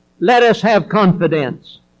 let us have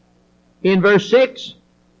confidence. In verse 6,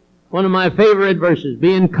 one of my favorite verses,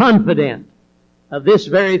 being confident of this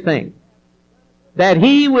very thing, that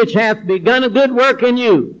he which hath begun a good work in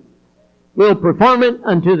you will perform it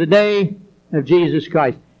unto the day of Jesus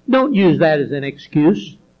Christ. Don't use that as an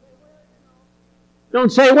excuse.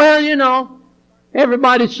 Don't say, "Well,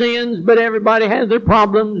 everybody sins, but everybody has their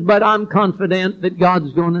problems, but I'm confident that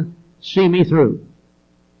God's going to see me through."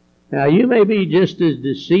 Now, you may be just as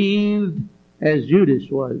deceived as Judas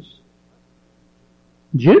was.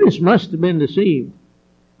 Judas must have been deceived.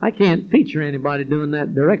 I can't feature anybody doing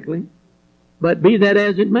that directly, but be that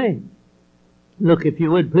as it may. Look, if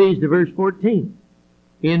you would please, to verse 14.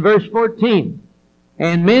 In verse 14,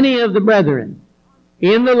 "And many of the brethren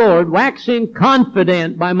in the Lord, waxing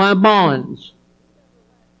confident by my bonds."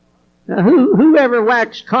 Now, who ever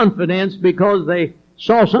waxed confidence because they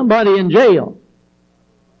saw somebody in jail?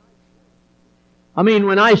 I mean,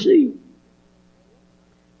 when I see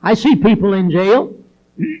people in jail,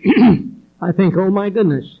 I think, "Oh my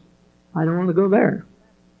goodness, I don't want to go there."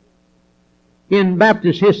 In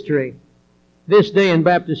Baptist history, this day in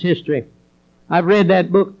Baptist history, I've read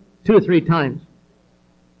that book 2 or 3 times.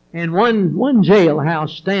 And one jailhouse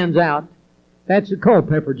stands out. That's the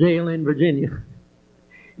Culpeper Jail in Virginia.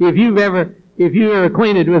 If you are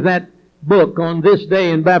acquainted with that book on this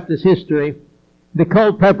day in Baptist history, the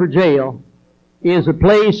Culpeper Jail is a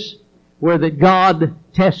place where that God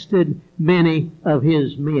tested many of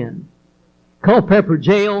His men. Culpeper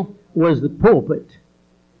Jail was the pulpit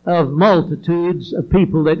of multitudes of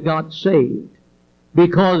people that got saved,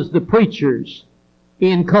 because the preachers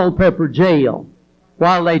in Culpeper Jail,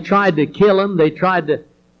 while they tried to kill them, they tried to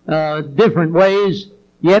different ways,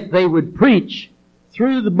 yet they would preach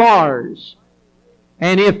through the bars.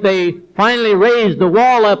 And if they finally raised the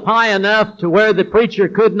wall up high enough to where the preacher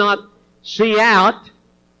could not see out,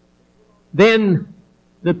 then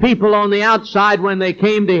the people on the outside, when they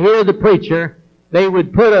came to hear the preacher, they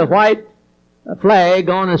would put a white flag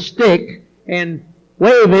on a stick and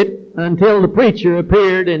wave it until the preacher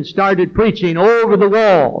appeared and started preaching over the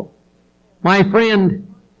wall. My friend,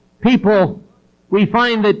 we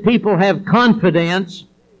find that people have confidence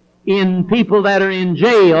in people that are in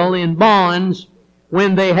jail, in bonds,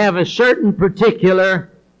 when they have a certain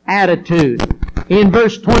particular attitude. In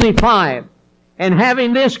verse 25, and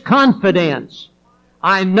having this confidence,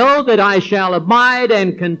 I know that I shall abide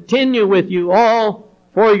and continue with you all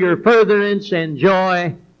for your furtherance and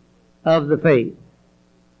joy of the faith.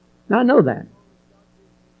 Now, I know that.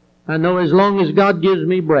 I know as long as God gives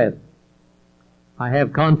me breath, I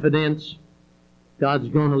have confidence God's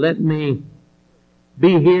going to let me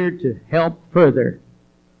be here to help further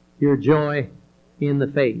your joy in the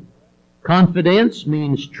faith. Confidence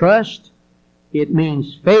means trust. It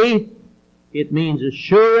means faith. It means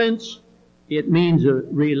assurance. It means a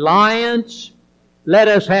reliance. Let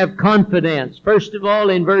us have confidence. First of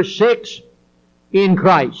all, in verse 6, in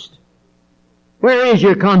Christ. Where is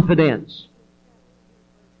your confidence?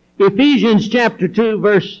 Ephesians chapter 2,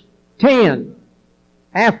 verse 10.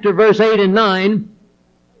 After verse 8 and 9,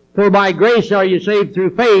 for by grace are you saved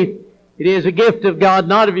through faith. It is a gift of God,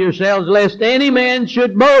 not of yourselves, lest any man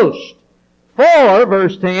should boast. For,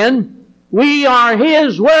 verse 10, we are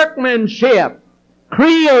His workmanship,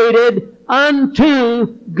 created unto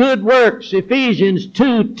good works. Ephesians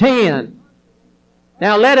 2:10.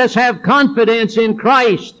 Now let us have confidence in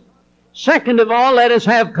Christ. Second of all, let us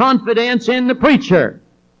have confidence in the preacher.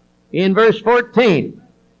 In verse 14,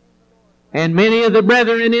 and many of the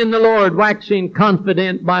brethren in the Lord, waxing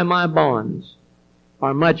confident by my bonds,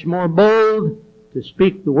 are much more bold to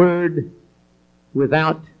speak the word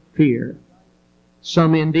without fear.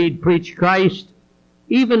 Some indeed preach Christ,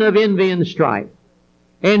 even of envy and strife,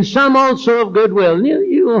 and some also of goodwill.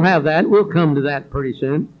 You will have that. We'll come to that pretty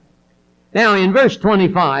soon. Now in verse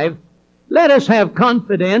 25, let us have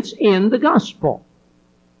confidence in the gospel.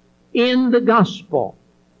 In the gospel.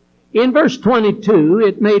 In verse 22,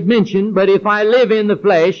 it made mention, but if I live in the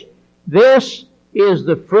flesh, this is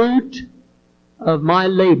the fruit of my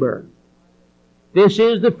labor. This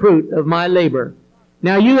is the fruit of my labor.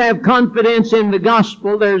 Now you have confidence in the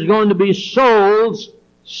gospel, there's going to be souls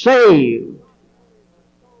saved.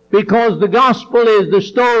 Because the gospel is the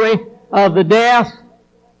story of the death,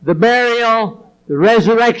 the burial, the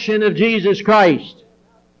resurrection of Jesus Christ.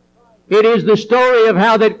 It is the story of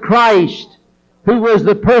how that Christ, who was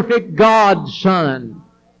the perfect God's Son,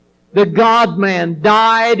 the God-man,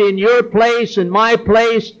 died in your place and my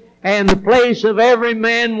place and the place of every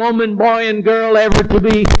man, woman, boy, and girl ever to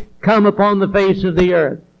be come upon the face of the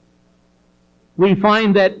earth. We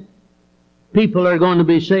find that people are going to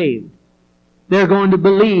be saved. They're going to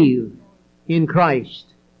believe in Christ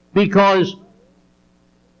because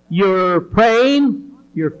your praying,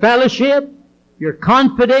 your fellowship, your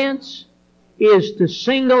confidence is to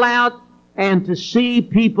single out and to see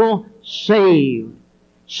people saved.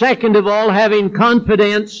 Second of all, having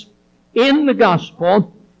confidence in the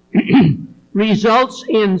gospel results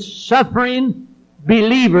in suffering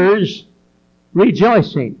believers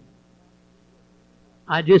rejoicing.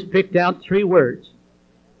 I just picked out 3 words.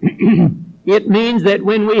 It means that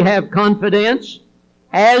when we have confidence,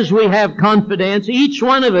 as we have confidence, each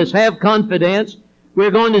one of us have confidence, we're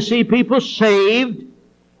going to see people saved.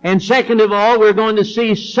 And second of all, we're going to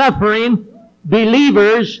see suffering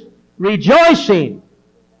believers rejoicing.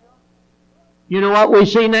 You know what we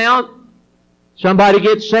see now? Somebody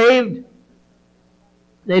gets saved,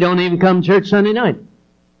 they don't even come to church Sunday night,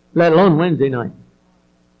 let alone Wednesday night.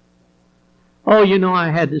 Oh, you know, I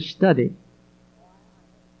had to study.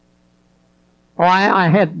 Oh, I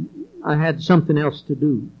had something else to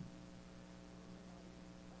do.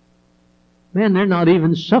 Man, they're not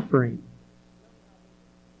even suffering.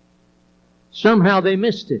 Somehow they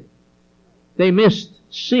missed it. They missed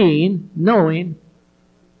seeing, knowing.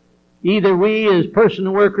 Either we as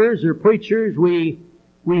personal workers or preachers, we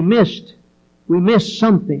missed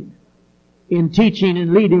something in teaching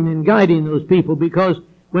and leading and guiding those people, because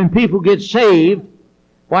when people get saved,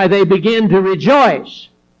 why, they begin to rejoice.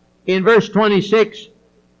 In verse 26,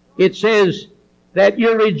 it says that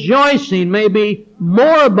your rejoicing may be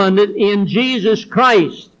more abundant in Jesus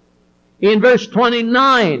Christ. In verse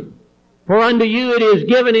 29, for unto you it is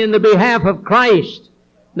given in the behalf of Christ,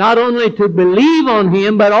 not only to believe on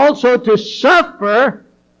Him, but also to suffer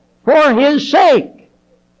for His sake.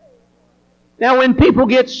 Now when people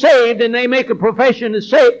get saved and they make a profession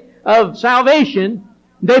of salvation,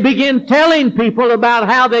 they begin telling people about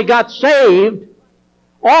how they got saved.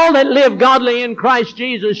 All that live godly in Christ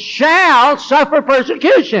Jesus shall suffer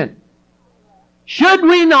persecution. Should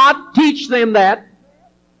we not teach them that?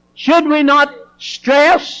 Should we not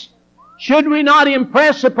stress? Should we not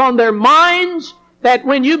impress upon their minds that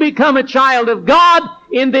when you become a child of God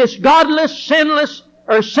in this godless, sinless,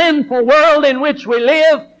 or sinful world in which we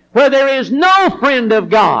live, where there is no friend of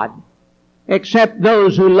God except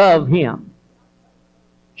those who love Him.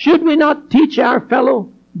 Should we not teach our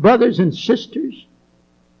fellow brothers and sisters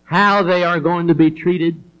how they are going to be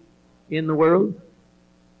treated in the world?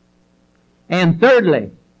 And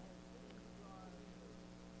thirdly,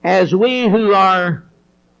 as we who are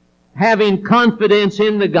having confidence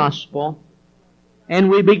in the gospel, and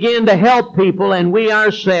we begin to help people and we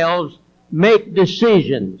ourselves make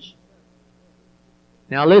decisions.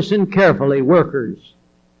 Now listen carefully, workers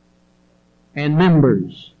and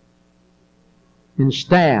members and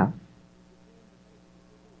staff.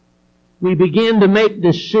 We begin to make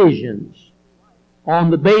decisions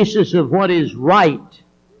on the basis of what is right,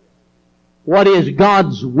 what is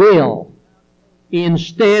God's will,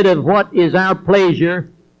 instead of what is our pleasure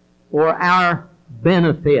or our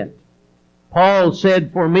benefit. Paul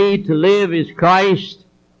said, for me to live is Christ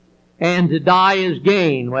and to die is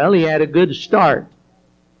gain. Well, he had a good start.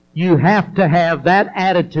 You have to have that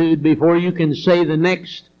attitude before you can say the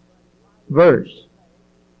next verse.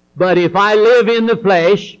 But if I live in the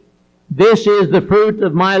flesh, this is the fruit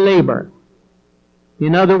of my labor.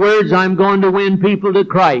 In other words, I'm going to win people to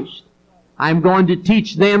Christ. I'm going to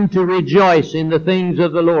teach them to rejoice in the things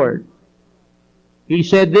of the Lord. He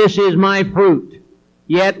said, this is my fruit.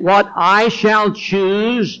 Yet what I shall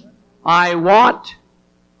choose, I wot.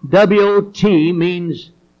 W-O-T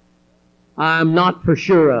means I'm not for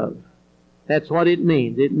sure of. That's what it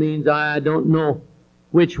means. It means I don't know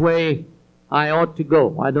which way I ought to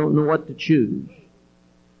go. I don't know what to choose.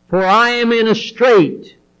 For I am in a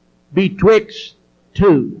strait betwixt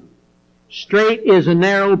two. Strait is a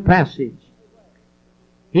narrow passage.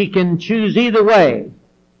 He can choose either way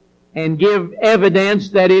and give evidence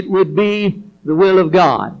that it would be the will of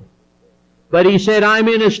God. But he said, I'm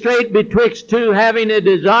in a strait betwixt two, having a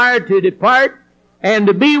desire to depart and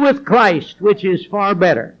to be with Christ, which is far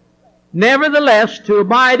better. Nevertheless, to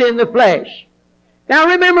abide in the flesh. Now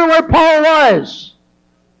remember where Paul was.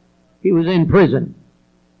 He was in prison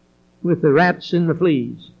with the rats and the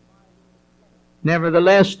fleas.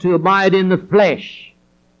 Nevertheless, to abide in the flesh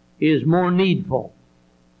is more needful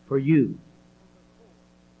for you.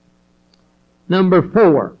 Number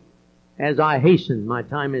 4. As I hasten, my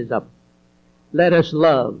time is up. Let us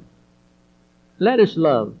love. Let us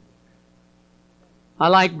love. I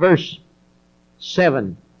like verse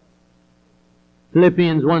 7.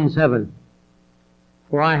 Philippians 1:7.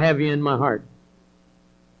 For I have you in my heart.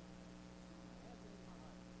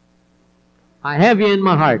 I have you in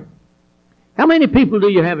my heart. How many people do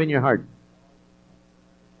you have in your heart?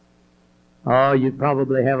 Oh, you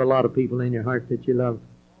probably have a lot of people in your heart that you love.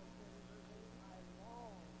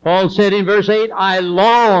 Paul said in verse 8, I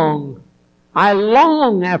long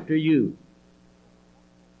after you.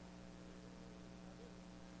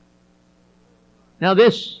 Now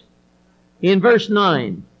this, in verse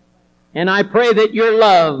 9, and I pray that your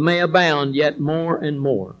love may abound yet more and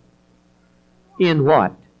more. In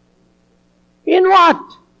what? In what?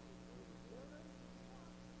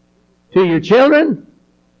 To your children?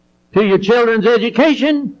 To your children's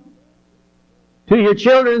education? To your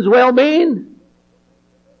children's well-being?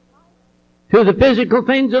 To the physical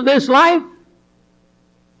things of this life?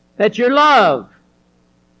 That your love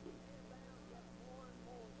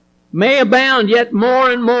may abound yet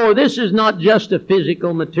more and more. This is not just a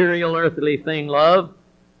physical, material, earthly thing, love.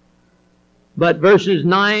 But verses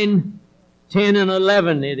 9, 10, and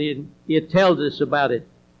 11, it tells us about it.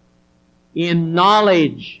 In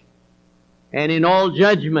knowledge and in all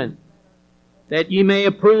judgment, that ye may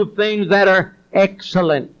approve things that are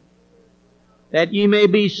excellent, that ye may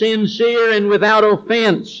be sincere and without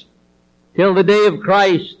offense till the day of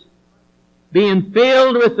Christ, being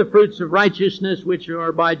filled with the fruits of righteousness which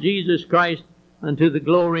are by Jesus Christ unto the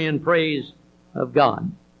glory and praise of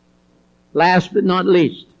God. Last but not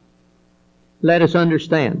least, let us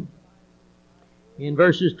understand. In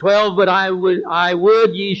verses 12, but I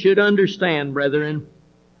would ye should understand, brethren,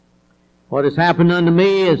 what has happened unto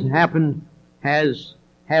me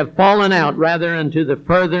have fallen out rather unto the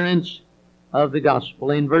furtherance of the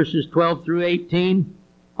gospel. In verses 12 through 18,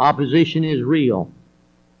 opposition is real.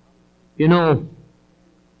 You know,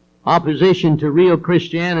 opposition to real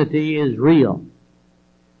Christianity is real.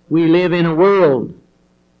 We live in a world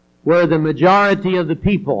where the majority of the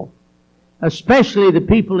people, especially the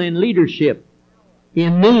people in leadership,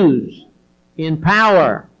 in news, in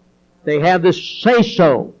power, they have the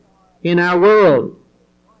say-so in our world.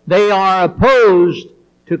 They are opposed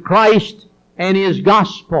to Christ and His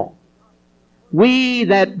gospel. We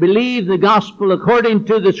that believe the gospel according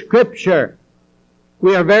to the Scripture,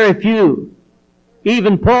 we are very few.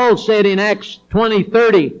 Even Paul said in Acts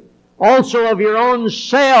 20:30, also of your own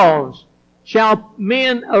selves shall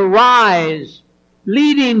men arise,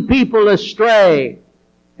 leading people astray.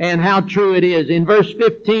 And how true it is. In verse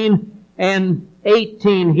 15 and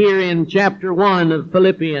 18 here in chapter 1 of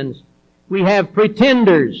Philippians, we have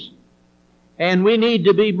pretenders, and we need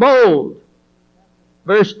to be bold.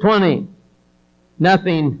 Verse 20,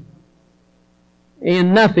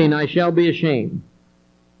 in nothing I shall be ashamed,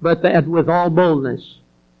 but that with all boldness.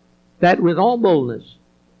 That with all boldness.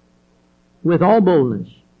 With all boldness.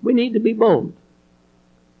 We need to be bold.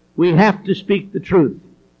 We have to speak the truth.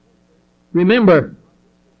 Remember,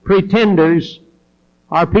 pretenders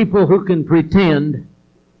are people who can pretend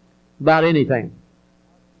about anything.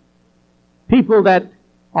 People that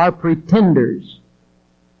are pretenders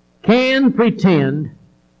can pretend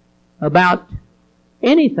about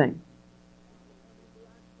anything.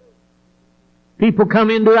 People come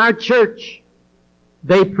into our church.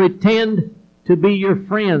 They pretend to be your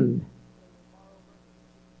friend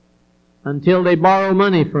until they borrow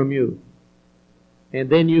money from you. And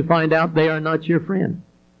then you find out they are not your friend.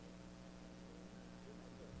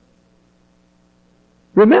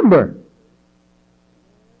 Remember,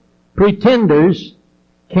 pretenders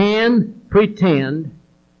can pretend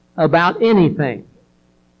about anything.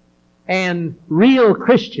 And real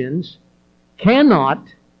Christians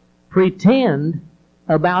cannot pretend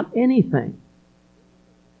about anything.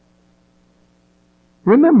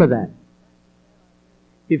 Remember that.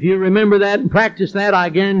 If you remember that and practice that, I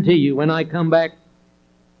guarantee you, when I come back,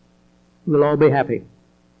 we'll all be happy.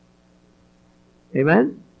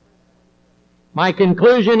 Amen? My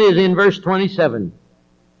conclusion is in verse 27.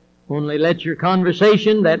 Only let your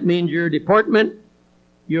conversation, that means your deportment,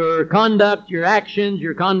 your conduct, your actions,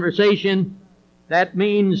 your conversation, that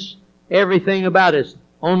means everything about us.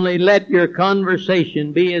 Only let your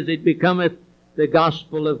conversation be as it becometh the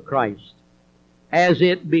gospel of Christ. As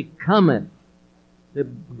it becometh the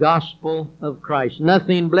gospel of Christ.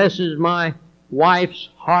 Nothing blesses my wife's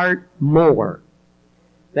heart more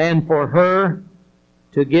than for her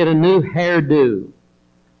to get a new hairdo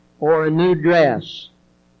or a new dress.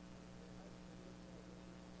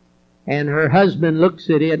 And her husband looks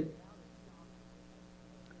at it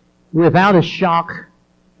without a shock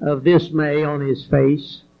of dismay on his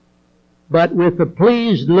face, but with a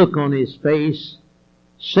pleased look on his face,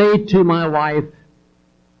 say to my wife,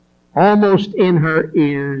 almost in her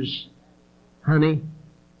ears, honey,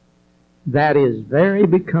 that is very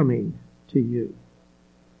becoming to you.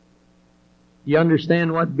 You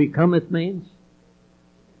understand what becometh means?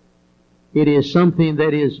 It is something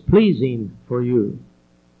that is pleasing for you.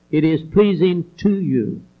 It is pleasing to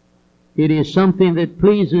you. It is something that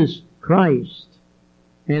pleases Christ.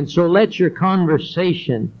 And so let your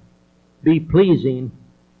conversation be pleasing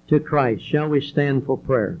to Christ. Shall we stand for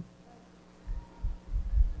prayer?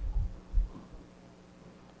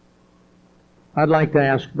 I'd like to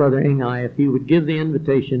ask Brother Ingai if he would give the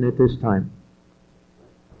invitation at this time.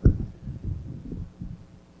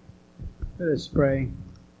 Let us pray.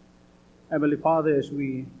 Heavenly Father, as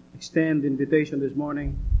we extend the invitation this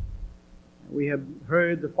morning, we have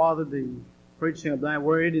heard, Father, the preaching of Thy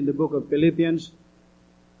Word in the book of Philippians.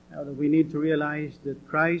 Now that we need to realize that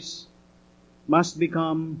Christ must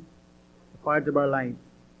become a part of our life.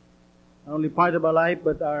 Not only part of our life,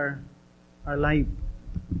 but our life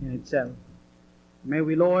in itself. May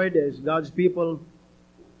we, Lord, as God's people,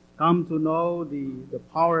 come to know the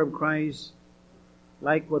power of Christ,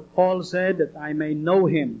 like what Paul said, that I may know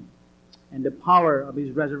Him and the power of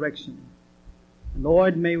His resurrection. And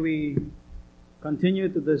Lord, may we continue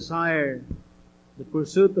to desire the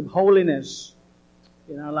pursuit of holiness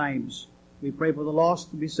in our lives. We pray for the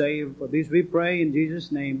lost to be saved. For this we pray in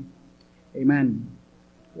Jesus' name. Amen.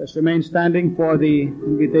 Let's remain standing for the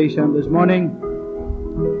invitation this morning.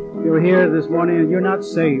 If you're here this morning and you're not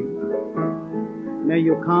saved, may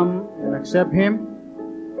you come and accept Him,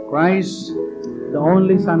 Christ, the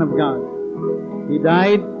only Son of God. He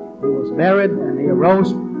died, He was buried, and He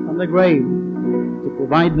arose from the grave to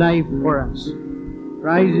provide life for us.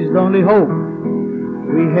 Christ is the only hope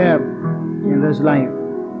we have in this life,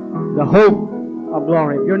 the hope of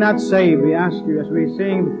glory. If you're not saved, we ask you as we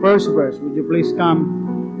sing the first verse, would you please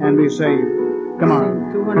come and be saved? Come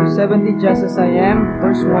on. 270, just as I am,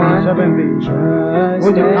 verse 1. 270.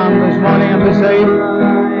 Would you come this morning and be saved?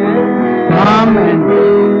 Come and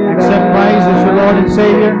accept Christ as your Lord and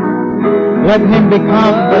Savior. Let Him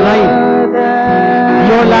become the life,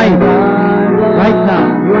 your life, right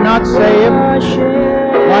now. You're not saved.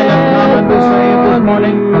 Why not come and be saved this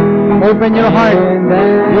morning? Open your heart,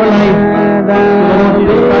 your life, to the Lord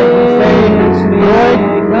Jesus Christ and say, Lord,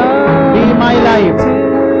 be my life. life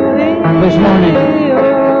this morning.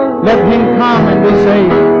 Let Him come and be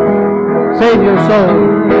saved. Save your soul.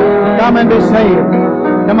 Come and be saved.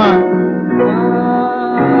 Come on.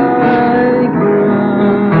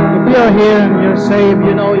 If you're here and you're saved,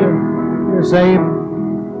 you know you're saved.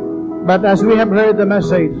 But as we have heard the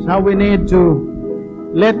message, how we need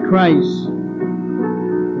to let Christ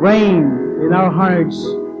reign in our hearts,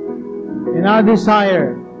 in our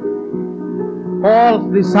desire.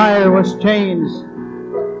 Paul's desire was changed,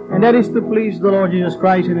 and that is to please the Lord Jesus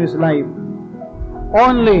Christ in his life.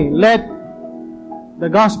 Only let the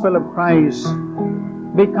gospel of Christ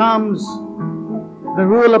becomes the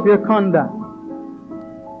rule of your conduct.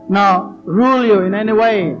 Now, rule you in any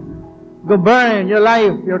way, govern your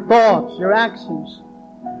life, your thoughts, your actions.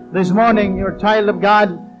 This morning, you're a child of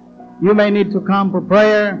God. You may need to come for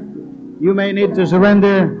prayer. You may need to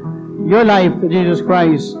surrender your life to Jesus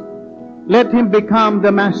Christ. Let Him become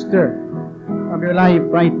the master of your life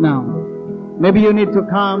right now. Maybe you need to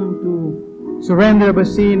come to surrender a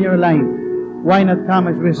sin in your life. Why not come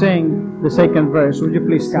as we sing the second verse? Would you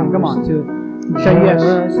please come? Come on. Say yes.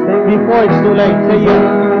 Before it's too late, say yes.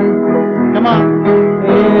 Come on.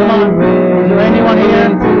 Come on. Is there anyone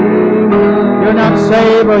here? You're not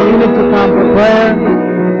saved, or you need to come for prayer.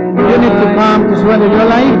 You need to come to surrender your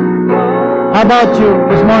life. How about you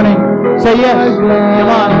this morning? Say yes. Come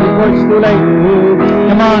on, before it's too late.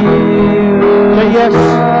 Come on. Say yes.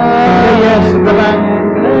 Say yes at the back.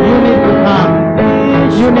 You need to come.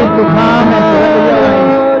 You need to come and surrender your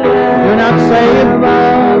life. You're not saved.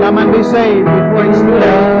 Come and be saved before it's too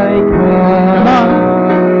late. Come on.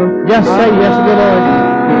 Just say yes to the Lord.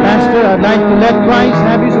 Pastor, I'd like to let Christ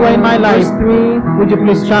have His way in my life. Would you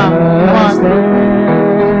please come? Come on.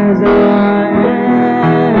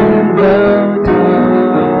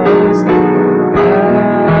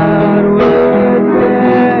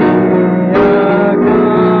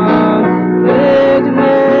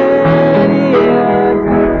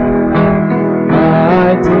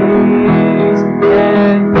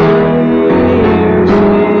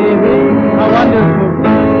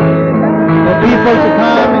 To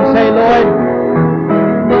come and say, Lord,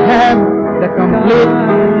 have the complete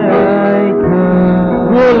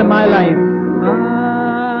rule in my life.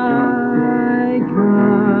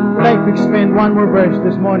 I'd like to explain one more verse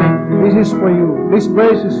this morning. This is for you. This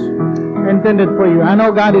verse is intended for you. I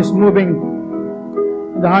know God is moving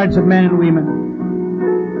in the hearts of men and women.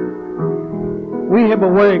 We have a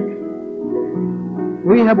work.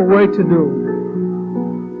 We have a work to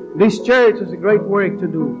do. This church has a great work to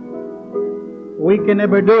do. We can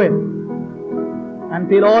never do it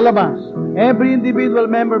until all of us, every individual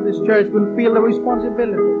member of this church, will feel the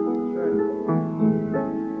responsibility.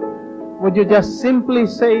 Would you just simply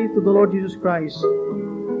say to the Lord Jesus Christ,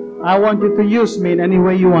 I want you to use me in any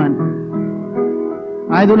way you want.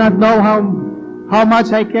 I do not know how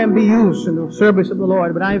much I can be used in the service of the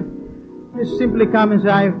Lord, but I've just simply come and say,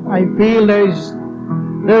 I feel there's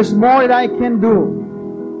more that I can do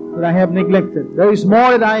that I have neglected. There is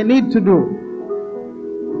more that I need to do.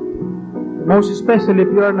 Most especially if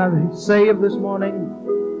you are not saved this morning,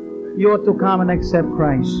 you ought to come and accept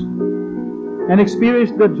Christ and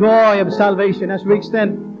experience the joy of salvation. As we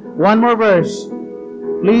extend one more verse,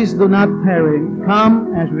 please do not tarry.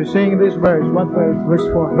 Come as we sing this verse. What verse? Verse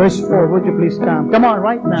 4. Verse 4. Would you please come? Come on,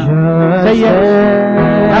 right now. Say yes.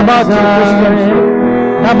 How about you,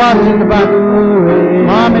 Christians? How about you in the back?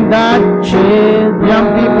 Mom and Dad, young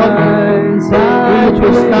people, will you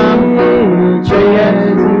please come? Say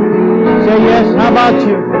yes. Say yes. How about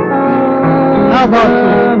you? How about you?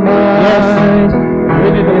 Yes. We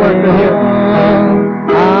need to work to hear.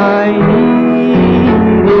 I need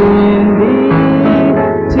in thee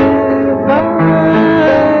to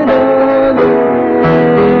find a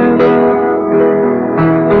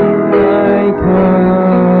I come.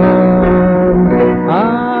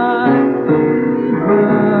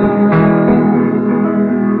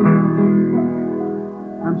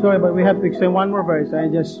 I'm sorry, but we have to extend one more verse. I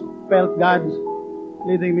just felt God's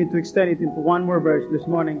leading me to extend it into one more verse this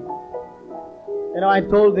morning. You know, I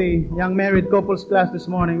told the young married couples class this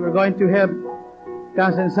morning, we're going to have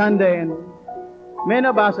Cousin Sunday, and many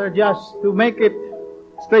of us are just, to make it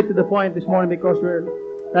straight to the point this morning because we're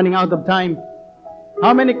running out of time.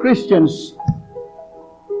 How many Christians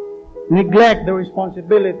neglect the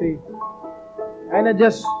responsibility? And I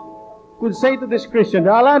just could say to this Christian,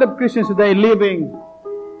 there are a lot of Christians today living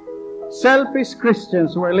selfish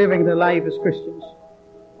Christians who are living their life as Christians.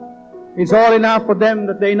 It's all enough for them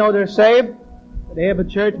that they know they're saved, they have a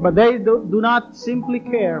church, but they do not simply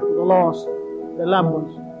care for the lost, the loved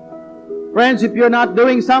ones. Friends, if you're not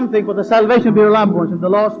doing something for the salvation of your loved ones and the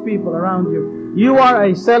lost people around you, You are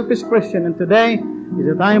a selfish Christian, and today is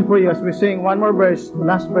a time for you as we sing one more verse. The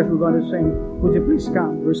last verse we're going to sing. Would you please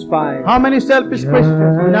come? Verse 5. How many selfish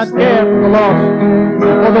Christians do not care for the lost,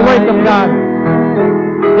 for the work of God?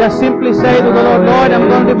 Just simply say to the Lord, Lord, I'm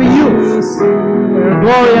going to be used for your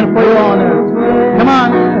glory and for your honor. Come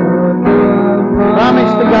on.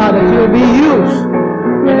 Promise to God that you will be used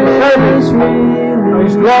in His service for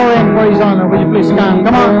His glory and for His honor. Will you please come?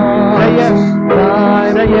 Come on. Say yes.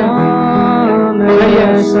 Say yes. Say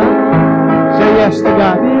yes. Say yes to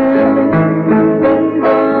God.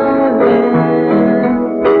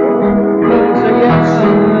 Say yes.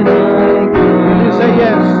 Will you say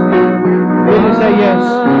yes? Will you say yes?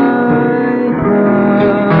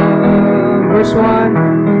 Verse 1.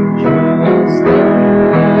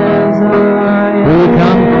 Will you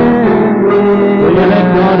come? Will you let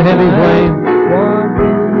God have His way?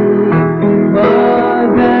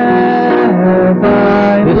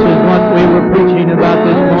 This is what we were preaching about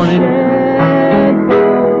this morning.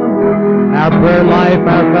 Our prayer life,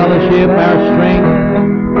 our fellowship, our strength,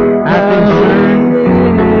 our concern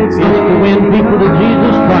is to win people to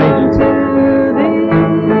Jesus Christ.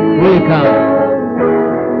 Will you come?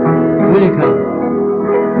 Will you come?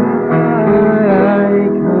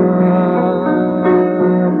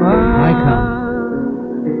 I come.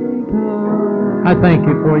 I thank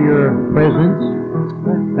you for your presence.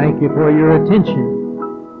 Thank you for your attention.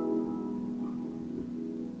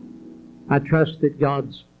 I trust that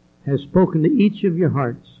God has spoken to each of your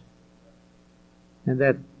hearts and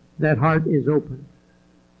that heart is open.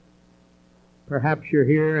 Perhaps you're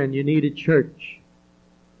here and you need a church.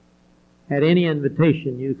 At any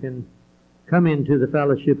invitation, you can come into the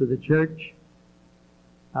fellowship of the church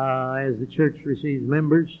as the church receives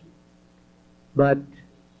members. But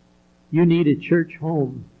you need a church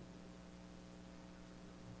home.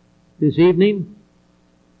 This evening,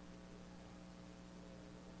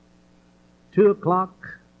 2:00,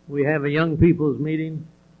 we have a young people's meeting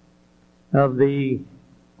of the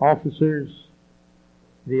officers,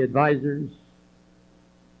 the advisors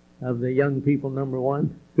of the young people, number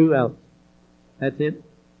 1. Who else? That's it?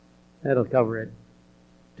 That'll cover it.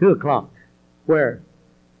 2:00. Where?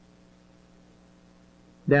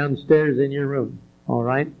 Downstairs in your room. All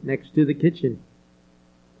right? Next to the kitchen.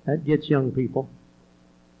 That gets young people.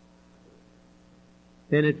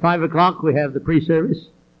 Then at 5:00 we have the pre-service.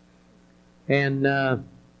 And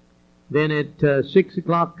then at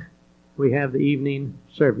 6:00 we have the evening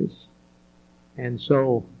service. And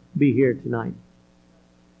so be here tonight.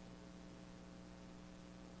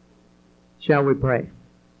 Shall we pray?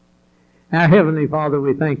 Our Heavenly Father,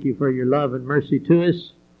 we thank you for your love and mercy to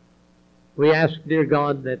us. We ask, dear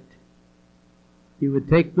God, that you would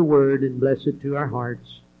take the word and bless it to our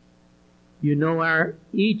hearts. You know our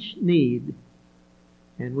each need,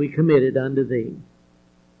 and we commit it unto thee.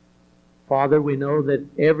 Father, we know that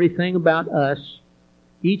everything about us,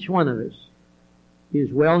 each one of us,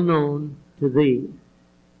 is well known to thee.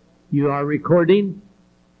 You are recording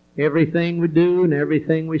everything we do and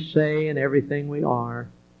everything we say and everything we are.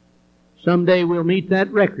 Someday we'll meet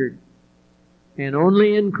that record, and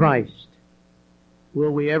only in Christ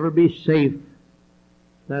will we ever be safe,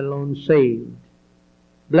 let alone saved.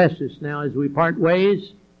 Bless us now as we part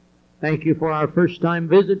ways. Thank you for our first-time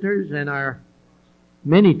visitors and our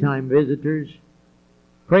many-time visitors.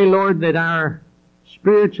 Pray, Lord, that our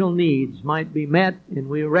spiritual needs might be met and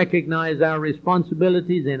we recognize our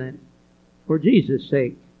responsibilities in it. For Jesus'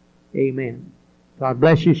 sake, amen. God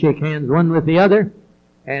bless you. Shake hands one with the other,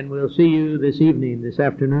 and we'll see you this evening, this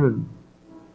afternoon.